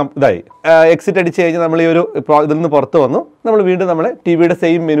കോൾ ഇതായി എക്സിറ്റ് അടിച്ച് കഴിഞ്ഞാൽ നമ്മൾ ഈ ഒരു ഇതിൽ നിന്ന് പുറത്ത് വന്നു. നമ്മൾ വീണ്ടും നമ്മുടെ ടിവിയുടെ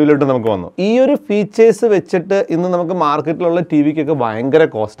സെയിം മെനുവിലോട്ട് നമുക്ക് വന്നു. ഈ ഒരു ഫീച്ചേഴ്സ് വെച്ചിട്ട് ഇന്ന് നമുക്ക് മാർക്കറ്റിലുള്ള ടിവിക്കൊക്കെ ഭയങ്കര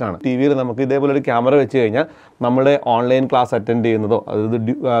കോസ്റ്റാണ്. ടിവിയിൽ നമുക്ക് ഇതേപോലെ ഒരു ക്യാമറ വെച്ച് കഴിഞ്ഞാൽ നമ്മുടെ ഓൺലൈൻ ക്ലാസ് അറ്റൻഡ് ചെയ്യുന്നതോ, അതായത്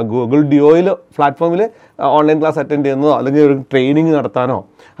ഗൂഗിൾ ഡിയോയിൽ പ്ലാറ്റ്ഫോമിൽ ഓൺലൈൻ ക്ലാസ് അറ്റൻഡ് ചെയ്യുന്നതോ, അല്ലെങ്കിൽ ഒരു ട്രെയിനിങ് നടത്താനോ,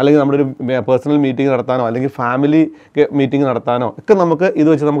 അല്ലെങ്കിൽ നമ്മുടെ ഒരു പേഴ്സണൽ മീറ്റിംഗ് നടത്താനോ, അല്ലെങ്കിൽ ഫാമിലി മീറ്റിംഗ് നടത്താനോ ഒക്കെ നമുക്ക് ഇത്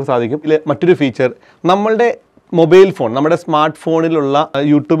വെച്ച് നമുക്ക് സാധിക്കും. ഇതിൽ മറ്റൊരു ഫീച്ചർ, നമ്മളുടെ മൊബൈൽ ഫോൺ, നമ്മുടെ സ്മാർട്ട് ഫോണിലുള്ള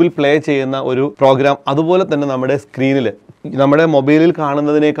യൂട്യൂബിൽ പ്ലേ ചെയ്യുന്ന ഒരു പ്രോഗ്രാം അതുപോലെ തന്നെ നമ്മുടെ സ്ക്രീനിൽ, നമ്മുടെ മൊബൈലിൽ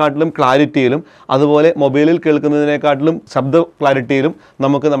കാണുന്നതിനേക്കാട്ടിലും ക്ലാരിറ്റിയിലും അതുപോലെ മൊബൈലിൽ കേൾക്കുന്നതിനേക്കാട്ടിലും ശബ്ദ ക്ലാരിറ്റിയിലും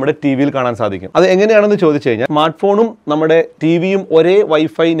നമുക്ക് നമ്മുടെ ടിവിയിൽ കാണാൻ സാധിക്കും. അത് എങ്ങനെയാണെന്ന് ചോദിച്ചു കഴിഞ്ഞാൽ, സ്മാർട്ട് ഫോണും നമ്മുടെ ടിവിയും ഒരേ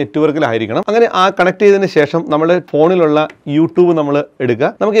വൈഫൈ നെറ്റ്വർക്കിലായിരിക്കണം. അങ്ങനെ ആ കണക്ട് ചെയ്തതിന് ശേഷം നമ്മുടെ ഫോണിലുള്ള യൂട്യൂബ് നമ്മൾ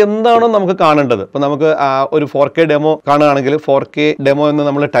എടുക്കുക. നമുക്ക് എന്താണോ നമുക്ക് കാണേണ്ടത്, ഇപ്പം നമുക്ക് ഒരു 4K ഡെമോ കാണുകയാണെങ്കിൽ 4K ഡെമോ എന്ന്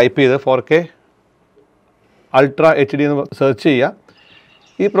നമ്മൾ ടൈപ്പ് ചെയ്ത് 4K അൾട്രാ HD എന്ന് സെർച്ച് ചെയ്യുക.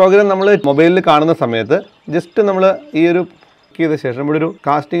 ഈ പ്രോഗ്രാം നമ്മൾ മൊബൈലിൽ കാണുന്ന സമയത്ത് ജസ്റ്റ് നമ്മൾ ഈ ഒരു ചെയ്ത ശേഷം ഇവിടെ ഒരു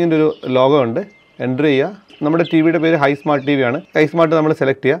കാസ്റ്റിങ്ങിൻ്റെ ഒരു ലോഗോ ഉണ്ട്, എൻ്റർ ചെയ്യുക. നമ്മുടെ ടിവിയുടെ പേര് ഹൈ സ്മാർട്ട് TV ആണ്. ഹൈ സ്മാർട്ട് നമ്മൾ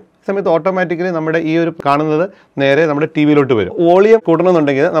സെലക്ട് ചെയ്യുക. സമയത്ത് ഓട്ടോമാറ്റിക്കലി നമ്മുടെ ഈ ഒരു കാണുന്നത് നേരെ നമ്മുടെ ടിവിയിലോട്ട് വരും. വോളിയം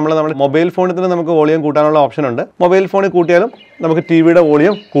കൂട്ടണമെന്നുണ്ടെങ്കിൽ നമ്മുടെ മൊബൈൽ ഫോണിൽ തന്നെ നമുക്ക് വോളിയം കൂട്ടാനുള്ള ഓപ്ഷൻ ഉണ്ട്. മൊബൈൽ ഫോണിൽ കൂട്ടിയാലും നമുക്ക് ടിവിയുടെ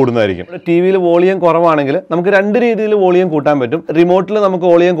വോളിയം കൂടുന്നതായിരിക്കും. ടിവിയിൽ വോളിയം കുറവാണെങ്കിൽ നമുക്ക് 2 രീതിയിൽ വോളിയം കൂട്ടാൻ പറ്റും. റിമോട്ടിൽ നമുക്ക്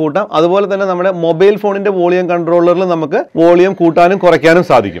വോളിയം കൂട്ടാം. അതുപോലെ തന്നെ നമ്മുടെ മൊബൈൽ ഫോണിന്റെ വോളിയം കൺട്രോളറിൽ നമുക്ക് വോളിയം കൂട്ടാനും കുറയ്ക്കാനും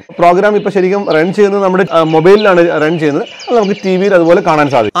സാധിക്കും. പ്രോഗ്രാം ഇപ്പോൾ ശരിക്കും റൺ ചെയ്യുന്നത് നമ്മുടെ മൊബൈലിലാണ് റൺ ചെയ്യുന്നത്. അത് നമുക്ക് ടിവിയിൽ അതുപോലെ കാണാൻ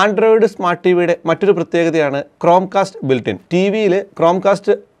സാധിക്കും. ആൻഡ്രോയിഡ് സ്മാർട്ട് ടിവിയുടെ മറ്റൊരു പ്രത്യേകതയാണ് ക്രോംകാസ്റ്റ് ബിൽറ്റ് ഇൻ. ടിവിയിൽ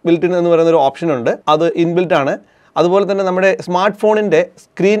ക്രോംകാസ്റ്റ് ബിൽറ്റ് ഇൻ എന്ന് പറയുന്ന ഒരു ഓപ്ഷൻ ഉണ്ട്. അത് ഇൻബിൽറ്റ് ആണ്. അതുപോലെ തന്നെ നമ്മുടെ സ്മാർട്ട് ഫോണിൻ്റെ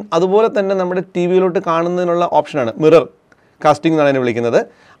സ്ക്രീൻ അതുപോലെ തന്നെ നമ്മുടെ ടിവിയിലോട്ട് കാണുന്നതിനുള്ള ഓപ്ഷനാണ് മിറർ കാസ്റ്റിംഗ് എന്നാണ് അതിനെ വിളിക്കുന്നത്.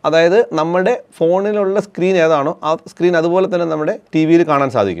 അതായത് നമ്മുടെ ഫോണിലുള്ള സ്ക്രീൻ ഏതാണോ ആ സ്ക്രീൻ അതുപോലെ തന്നെ നമ്മുടെ ടിവിയിൽ കാണാൻ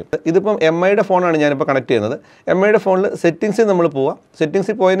സാധിക്കും. ഇതിപ്പം MIയുടെ ഫോണാണ് ഞാനിപ്പോൾ കണക്ട് ചെയ്യുന്നത്. MIയുടെ ഫോണിൽ സെറ്റിങ്സിൽ നമ്മൾ പോവുക.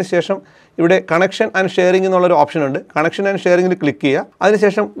 സെറ്റിങ്സിൽ പോയതിന് ശേഷം ഇവിടെ കണക്ഷൻ ആൻഡ് ഷെയറിംഗ് എന്നുള്ളൊരു ഓപ്ഷൻ ഉണ്ട്. കണക്ഷൻ ആൻഡ് ഷെയറിംഗിൽ ക്ലിക്ക് ചെയ്യുക.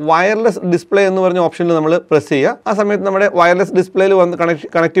 അതിനുശേഷം വയർലെസ് ഡിസ്പ്ലേ എന്ന് പറഞ്ഞ ഓപ്ഷനിൽ നമ്മൾ പ്രസ് ചെയ്യുക. ആ സമയത്ത് നമ്മുടെ വയർലെസ് ഡിസ്പ്ലേയിൽ വന്ന്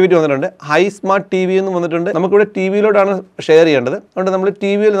കണക്ടിവിറ്റി വന്നിട്ടുണ്ട്. ഹൈ സ്മാർട്ട് TV എന്ന് വന്നിട്ടുണ്ട്. നമുക്കിവിടെ ടിവിയിലോട്ടാണ് ഷെയർ ചെയ്യേണ്ടത്. അതുകൊണ്ട് നമ്മൾ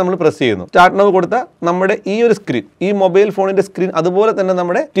ടിവിയിൽ നമ്മൾ പ്രസ് ചെയ്യുന്നു. സ്റ്റാർട്ട് നൗ കൊടുത്താൽ നമ്മുടെ ഈ ഒരു സ്ക്രീൻ, ഈ മൊബൈൽ ഫോണിൻ്റെ സ്ക്രീൻ അതുപോലെ തന്നെ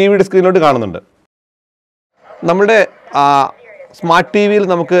നമ്മുടെ ടിവിയുടെ സ്ക്രീനിലോട്ട് കാണുന്നുണ്ട്. നമ്മുടെ സ്മാർട്ട് ടിവിയിൽ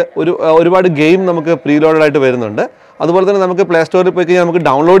നമുക്ക് ഒരുപാട് ഗെയിം നമുക്ക് പ്രീലോഡഡ് ആയിട്ട് വരുന്നുണ്ട്. അതുപോലെ തന്നെ നമുക്ക് പ്ലേ സ്റ്റോറിൽ പോയി കഴിഞ്ഞാൽ നമുക്ക്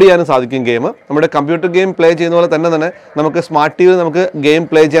ഡൗൺലോഡ് ചെയ്യാനും സാധിക്കും ഗെയിം. നമ്മുടെ കമ്പ്യൂട്ടർ ഗെയിം പ്ലേ ചെയ്യുന്ന പോലെ തന്നെ നമുക്ക് സ്മാർട്ട് ടി വി നമുക്ക് ഗെയിം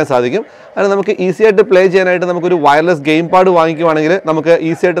പ്ലേ ചെയ്യാൻ സാധിക്കും. അത് നമുക്ക് ഈസി ആയിട്ട് പ്ലേ ചെയ്യാനായിട്ട് നമുക്കൊരു വയർലെസ് ഗെയിം പാഡ് വാങ്ങിക്കുവാണെങ്കിൽ നമുക്ക്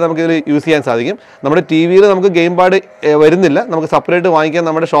ഈസി ആയിട്ട് നമുക്ക് ഇതിൽ യൂസ് ചെയ്യാൻ സാധിക്കും. നമ്മുടെ ടി വിയിൽ നമുക്ക് ഗെയിം പാഡ് വരുന്നില്ല, നമുക്ക് സെപ്പറേറ്റ് വാങ്ങിക്കാൻ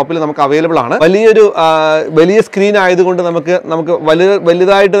നമ്മുടെ ഷോപ്പിൽ നമുക്ക് അവൈലബിൾ ആണ്. വലിയ സ്ക്രീൻ ആയതുകൊണ്ട് നമുക്ക്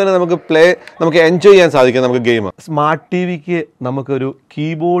വലുതായിട്ട് തന്നെ നമുക്ക് എൻജോയ് ചെയ്യാൻ സാധിക്കും നമുക്ക് ഗെയിം. സ്മാർട്ട് ടി വിക്ക് നമുക്കൊരു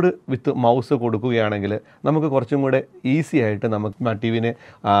കീബോർഡ് വിത്ത് മൗസ് കൊടുക്കുകയാണെങ്കിൽ നമുക്ക് കുറച്ചും കൂടെ ഈസി ആയിട്ട് നമുക്ക് സ്മാർട്ട് ടി വിനെ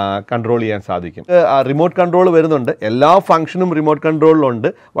കൺട്രോൾ ചെയ്യാൻ സാധിക്കും. റിമോട്ട് കൺട്രോൾ വരുന്നുണ്ട്, എല്ലാ ഫംഗ്ഷനും റിമോട്ട് കൺട്രോളിലുണ്ട്.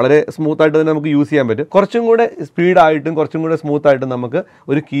 വളരെ സ്മൂത്ത് ആയിട്ട് തന്നെ നമുക്ക് യൂസ് ചെയ്യാൻ പറ്റും. കുറച്ചും കൂടെ സ്പീഡായിട്ടും കുറച്ചും കൂടെ സ്മൂത്ത് ആയിട്ടും നമുക്ക്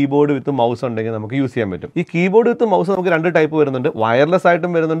ഒരു കീബോർഡ് വിത്ത് മൗസ് ഉണ്ടെങ്കിൽ നമുക്ക് യൂസ് ചെയ്യാൻ പറ്റും. ഈ കീബോർഡ് വിത്ത് മൗസ് നമുക്ക് 2 ടൈപ്പ് വരുന്നുണ്ട്. വയർലെസ്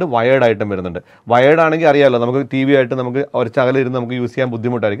ആയിട്ടും വരുന്നുണ്ട്, വയേർഡ് ആയിട്ടും വരുന്നുണ്ട്. വയേർഡ് ആണെങ്കിൽ അറിയാമല്ലോ, നമുക്ക് ടി വി ആയിട്ട് നമുക്ക് ഒരച്ചകലിരുന്ന് നമുക്ക് യൂസ് ചെയ്യാൻ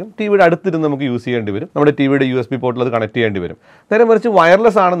ബുദ്ധിമുട്ടായിരിക്കും. ടി വിയുടെ അടുത്തിരുന്ന് നമുക്ക് യൂസ് ചെയ്യേണ്ടി വരും. നമ്മുടെ ടി വിയുടെ USB പോർട്ടിൽ അത് കണക്ട് ചെയ്യേണ്ടി വരും. നേരെ മറിച്ച്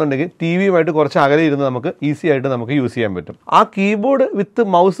വയർലെസ് ആണെന്നുണ്ടെങ്കിൽ ടി വിയുമായിട്ട് കുറച്ച് അകലെ ഇരുന്ന് നമുക്ക് ഈസി ആയിട്ട് നമുക്ക് യൂസ് ചെയ്യാൻ പറ്റും. ആ കീബോർഡ് വിത്ത്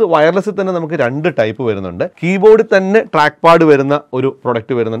മൗസ് വയർലെസ്സിൽ തന്നെ നമുക്ക് 2 ടൈപ്പ് വരുന്നുണ്ട്. കീബോർഡിൽ തന്നെ ട്രാക്ക് പാഡ് വരുന്ന ഒരു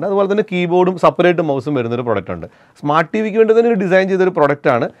പ്രൊഡക്റ്റ് വരുന്നുണ്ട്. അതുപോലെ തന്നെ കീബോർഡും സെപ്പറേറ്റ് മൗസും വരുന്ന ഒരു പ്രൊഡക്റ്റ് ഉണ്ട്. സ്മാർട്ട് ടി വിക്ക് വേണ്ടി തന്നെ ഒരു ഡിസൈൻ ചെയ്തൊരു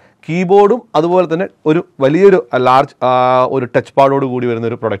പ്രൊഡക്റ്റാണ്. കീബോർഡും അതുപോലെ തന്നെ വലിയൊരു ലാർജ് ഒരു ടച്ച് പാഡോട് കൂടി വരുന്ന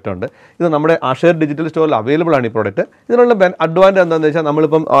ഒരു പ്രൊഡക്റ്റ് ഉണ്ട്. ഇത് നമ്മുടെ ആഷർ ഡിജിറ്റൽ സ്റ്റോറിൽ അവൈലബിൾ ആണ് ഈ പ്രൊഡക്റ്റ്. ഇതിനുള്ള അഡ്വാൻറ്റേജ് എന്താണെന്ന് വെച്ചാൽ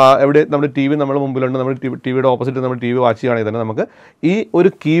നമ്മളിപ്പം എവിടെ നമ്മുടെ ടി വി നമ്മുടെ മുമ്പിലുണ്ട്, നമ്മുടെ ടി വിയുടെ ഓപ്പോസിറ്റ് നമ്മൾ ടി വി വാച്ച് ചെയ്യുകയാണെങ്കിൽ തന്നെ നമുക്ക് ഈ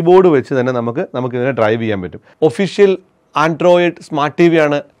ഒരു കീബോർഡ് വെച്ച് തന്നെ നമുക്ക് ഇതിനെ ഡ്രൈവ് ചെയ്യാൻ പറ്റും. Official Android smart T V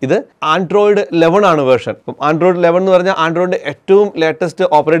ആണ് ഇത്. ആൻഡ്രോയിഡ് 11 ആണ് വേർഷൻ. അപ്പം ആൻഡ്രോയിഡ് 11 എന്ന് പറഞ്ഞാൽ ആൻഡ്രോയിഡിന്റെ ഏറ്റവും ലേറ്റസ്റ്റ്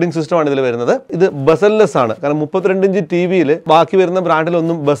ഓപ്പറേറ്റിംഗ് സിസ്റ്റം ആണ് ഇതിൽ വരുന്നത്. ഇത് ബസൽലെസ് ആണ്. കാരണം 32 ഇഞ്ച് ടി വിയിൽ ബാക്കി വരുന്ന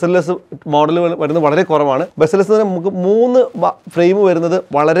ബ്രാൻഡിലൊന്നും ബസൽലെസ് മോഡൽ വരുന്നത് വളരെ കുറവാണ്. ബസൽലെസ് നമുക്ക് 3 ഫ്രെയിം വരുന്നത്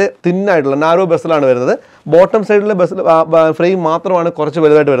വളരെ തിന്നായിട്ടുള്ള നാരോ ബസലാണ് വരുന്നത്. ബോട്ടം സൈഡിലെ ഫ്രെയിം മാത്രമാണ് കുറച്ച്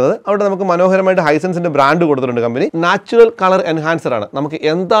വലുതായിട്ട് വരുന്നത്. അവിടെ നമുക്ക് മനോഹരമായിട്ട് ഹൈസെൻസിന്റെ ബ്രാൻഡ് കൊടുത്തിട്ടുണ്ട് കമ്പനി. നാച്ചുറൽ കളർ എൻഹാൻസർ ആണ്. നമുക്ക്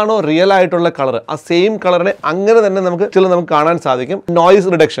എന്താണോ റിയൽ ആയിട്ടുള്ള കളർ ആ സെയിം കളറിനെ അങ്ങനെ തന്നെ നമുക്ക് കാണാൻ സാധിക്കും. നോയിസ്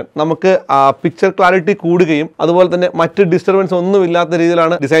റിഡക്ഷൻ, നമുക്ക് പിക്ചർ ക്ലാരിറ്റി കൂടുകയും അതുപോലെ തന്നെ മറ്റ് ഡിസ്റ്റർബൻസ് ഒന്നും ഇല്ലാത്ത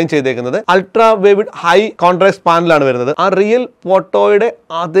രീതിയിലാണ് ഡിസൈൻ ചെയ്തേക്കുന്നത്. അൾട്രാ വേവിഡ് ഹൈ കോൺട്രാസ്റ്റ് പാനലാണ് വരുന്നത്. ആ റിയൽ ഫോട്ടോയുടെ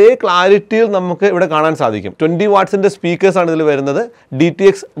അതേ ക്ലാരിറ്റിയിൽ നമുക്ക് ഇവിടെ കാണാൻ സാധിക്കും. 20 വാട്ട്സിന്റെ സ്പീക്കേഴ്സ് ആണ് ഇതിൽ വരുന്നത്.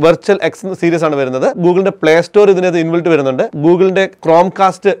 DTX വെർച്വൽ എക്സ് സീരീസ് ആണ് വരുന്നത്. ഗൂഗിളിന്റെ പ്ലേ സ്റ്റോർ ഇതിനകത്ത് ഇൻബിൽറ്റ് വരുന്നുണ്ട്. ഗൂഗിളിന്റെ ക്രോം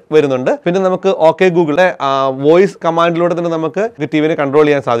കാസ്റ്റ് വരുന്നുണ്ട്. പിന്നെ നമുക്ക് ഓക്കെ ഗൂഗിളിന്റെ വോയിസ് കമാൻഡിലൂടെ തന്നെ നമുക്ക് ടിവിനെ കൺട്രോൾ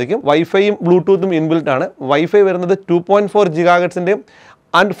ചെയ്യാൻ സാധിക്കും. വൈഫൈയും ബ്ലൂടൂത്തും ഇൻബിൽറ്റ് ആണ്. വൈഫൈ വരുന്നത് 2.4 GHz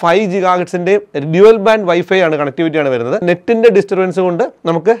and 5 GHz dual band wifi ആണ് കണക്ടിവിറ്റി ആണ് വരുന്നത്. നെറ്റിന്റെ ഡിസ്റ്റർബൻസ് കൊണ്ട്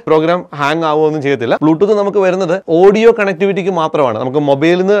നമുക്ക് പ്രോഗ്രാം ഹാങ് ആവുകയൊന്നും ചെയ്യത്തില്ല. ബ്ലൂടൂത്ത് നമുക്ക് വരുന്നത് ഓഡിയോ കണക്ടിവിറ്റിക്ക് മാത്രമാണ്. നമുക്ക്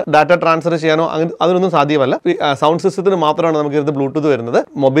മൊബൈലിൽ നിന്ന് ഡാറ്റ ട്രാൻസ്ഫർ ചെയ്യാനോ അതിനൊന്നും സാധ്യമല്ല. സൗണ്ട് സിസ്റ്റത്തിന് മാത്രമാണ് നമുക്ക് ഇത് ബ്ലൂടൂത്ത് വരുന്നത്.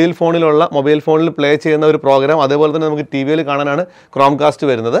 മൊബൈൽ ഫോണിൽ പ്ലേ ചെയ്യുന്ന ഒരു പ്രോഗ്രാം അതേപോലെ തന്നെ നമുക്ക് ടി വിയിൽ കാണാനാണ് ക്രോം കാസ്റ്റ്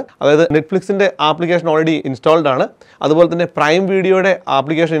വരുന്നത്. അതായത് നെറ്റ്ഫ്ലിക്സിന്റെ ആപ്ലിക്കേഷൻ ഓൾറെഡി ഇൻസ്റ്റാൾഡ് ആണ്. അതുപോലെ തന്നെ പ്രൈം വീഡിയോയുടെ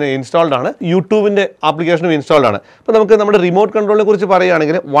ആപ്ലിക്കേഷൻ ഇൻസ്റ്റാൾഡ് ആണ്. യൂട്യൂബിന്റെ ആപ്ലിക്കേഷനും ഇൻസ്റ്റാൾഡ് ആണ്. അപ്പോൾ നമുക്ക് നമ്മുടെ റിമോട്ട് കൺട്രോളിനെ കുറിച്ച് പറയുകയാണെങ്കിൽ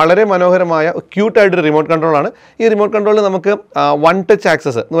വളരെ മനോഹരമായ ക്യൂട്ടായിട്ടൊരു റിമോട്ട് കൺട്രോളാണ്. ഈ റിമോട്ട് കൺട്രോളിൽ നമുക്ക് 1 ടച്ച്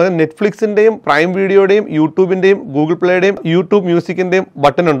ആക്സസ് എന്ന് പറഞ്ഞാൽ നെറ്റ്ഫ്ലിക്സിന്റെയും പ്രൈം വീഡിയോയുടെയും യൂട്യൂബിന്റെയും ഗൂഗിൾ പ്ലേയുടെയും യൂട്യൂബ് മ്യൂസിക്കിന്റെയും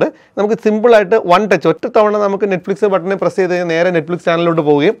ബട്ടൺ ഉണ്ട്. നമുക്ക് സിമ്പിൾ ആയിട്ട് 1 ടച്ച് ഒറ്റ തവണ നമുക്ക് നെറ്റ്ഫ്ലിക്സ് ബട്ടനെ പ്രസ് ചെയ്ത് നേരെ നെറ്റ്ഫ്ലിക്സ് ചാനലിലോട്ട്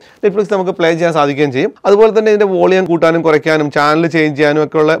പോവുകയും നെറ്റ്ഫ്ലിക്സ് നമുക്ക് പ്ലേ ചെയ്യാൻ സാധിക്കുകയും ചെയ്യും. അതുപോലെ തന്നെ ഇതിന്റെ വോളിയം കൂട്ടാനും കുറയ്ക്കാനും ചാനൽ ചേഞ്ച് ചെയ്യാനും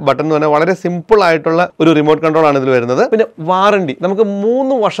ഒക്കെ ഉള്ള ബട്ടൺ എന്ന് പറഞ്ഞാൽ വളരെ സിമ്പിൾ ആയിട്ടുള്ള ഒരു റിമോട്ട് കൺട്രോൾ ആണ് ഇതിൽ വരുന്നത്. പിന്നെ വാറണ്ടി, നമുക്ക്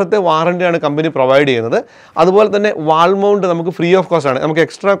 3 വർഷത്തെ വാറണ്ടിയാണ് കമ്പനി പ്രൊവൈഡ് ചെയ്യുന്നത്. അതുപോലെ തന്നെ വാൾ മൗണ്ട് നമുക്ക് ഫ്രീ ഓഫ് കോസ്റ്റ് ആണ്. നമുക്ക്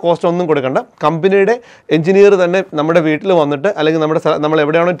എക്സ്ട്രാ കോസ്റ്റ് ഒന്നും കൊടുക്കണ്ട. കമ്പനിയുടെ എഞ്ചിനീയർ തന്നെ നമ്മുടെ വീട്ടിൽ വന്നിട്ട് അല്ലെങ്കിൽ നമ്മൾ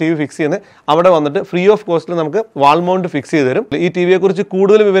എവിടെയാണോ ടി വി ഫിക്സ് ചെയ്യുന്നത് അവിടെ വന്നിട്ട് ഫ്രീ ഓഫ് കോസ്റ്റിൽ നമുക്ക് വാൾ മൗണ്ട് ഫിക്സ് ചെയ്ത് തരും. ഈ ടി വിയെ കുറിച്ച്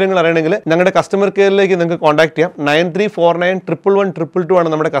കൂടുതൽ വിവരങ്ങൾ അറിയണമെങ്കിൽ ഞങ്ങളുടെ കസ്റ്റമർ കെയറിലേക്ക് നിങ്ങൾക്ക് കോൺടാക്ട് ചെയ്യാം. 93491122 ആണ്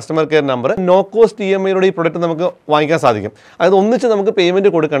നമ്മുടെ customer care number. No cost EMI ഈ പ്രൊഡക്റ്റ് നമുക്ക് വാങ്ങിക്കാൻ സാധിക്കും. അതായത് ഒന്നിച്ച് നമുക്ക്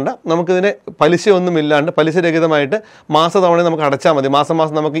പേയ്മെന്റ് കൊടുക്കണ്ട. നമുക്കിതിന് പലിശ ഒന്നും ഇല്ലാണ്ട് പലിശ രഹിതമായിട്ട് മാസതവണ നമുക്ക് അടച്ചാൽ മതി. മാസം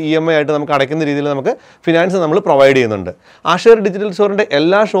നമുക്ക് EMI ആയിട്ട് നമുക്ക് അടയ്ക്കുന്ന രീതിയിൽ നമുക്ക് ഫിനാൻസ് നമ്മൾ പ്രൊവൈഡ് ചെയ്യുന്നുണ്ട്. ആഷർ ഡിജിറ്റൽ സ്റ്റോറിന്റെ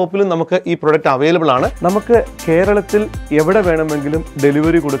എല്ലാ ഷോപ്പിലും നമുക്ക് ഈ പ്രൊഡക്റ്റ് അവൈലബിൾ ആണ്. നമുക്ക് കേരളത്തിൽ എവിടെ വേണമെങ്കിലും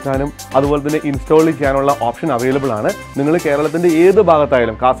ഡെലിവറി കൊടുക്കാനും അതുപോലെ തന്നെ ഇൻസ്റ്റാൾ ചെയ്യാനുള്ള ഓപ്ഷൻ അവൈലബിൾ ആണ്. നിങ്ങൾ കേരളത്തിന്റെ ഏത്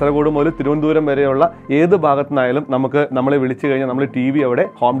ഭാഗത്തായാലും കാസർഗോഡ് മുതൽ തിരുവനന്തപുരം വരെയുള്ള ഏത് ഭാഗത്തുനിന്നായാലും നമ്മളെ വിളിച്ചു കഴിഞ്ഞാൽ നമ്മൾ ടി വി അവിടെ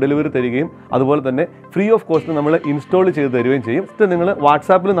ഹോം ഡെലിവറി തരികയും അതുപോലെ തന്നെ ഫ്രീ ഓഫ് കോസ്റ്റ് നമ്മൾ ഇൻസ്റ്റാൾ ചെയ്ത് തരികയും ചെയ്യും. നിങ്ങൾ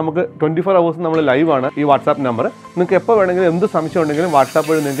വാട്സാപ്പിൽ നമുക്ക് 24 hours നമ്മൾ ലൈവ് ആണ്. ഈ വാട്സാപ്പ് നമ്പർ നിങ്ങൾക്ക് എപ്പോൾ വേണമെങ്കിലും എന്ത് സംശയം ഉണ്ടെങ്കിലും വാട്സാപ്പ്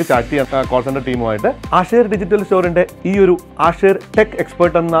വഴി നിങ്ങൾക്ക് ചാറ്റ് ചെയ്യാം കോൾ സെന്റർ ടീമുമായിട്ട്. ആഷർ ഡിജിറ്റൽ സ്റ്റോറിന്റെ ഈ ഒരു ആഷർ ടെക്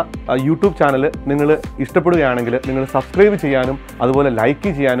എക്സ്പെർട്ട് എന്ന യൂട്യൂബ് ചാനൽ നിങ്ങൾ ഇഷ്ടപ്പെടുകയാണെങ്കിൽ നിങ്ങൾ സബ്സ്ക്രൈബ് ചെയ്യാനും അതുപോലെ ലൈക്ക്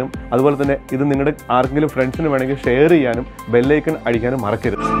ചെയ്യാനും അതുപോലെ തന്നെ ഇത് നിങ്ങളുടെ ആർക്കെങ്കിലും ഫ്രണ്ട്സിന് വേണമെങ്കിൽ ഷെയർ ചെയ്യാനും ബെല്ലൈക്കൺ അടിക്കാനും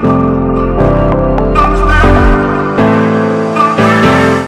മറക്കരുത്.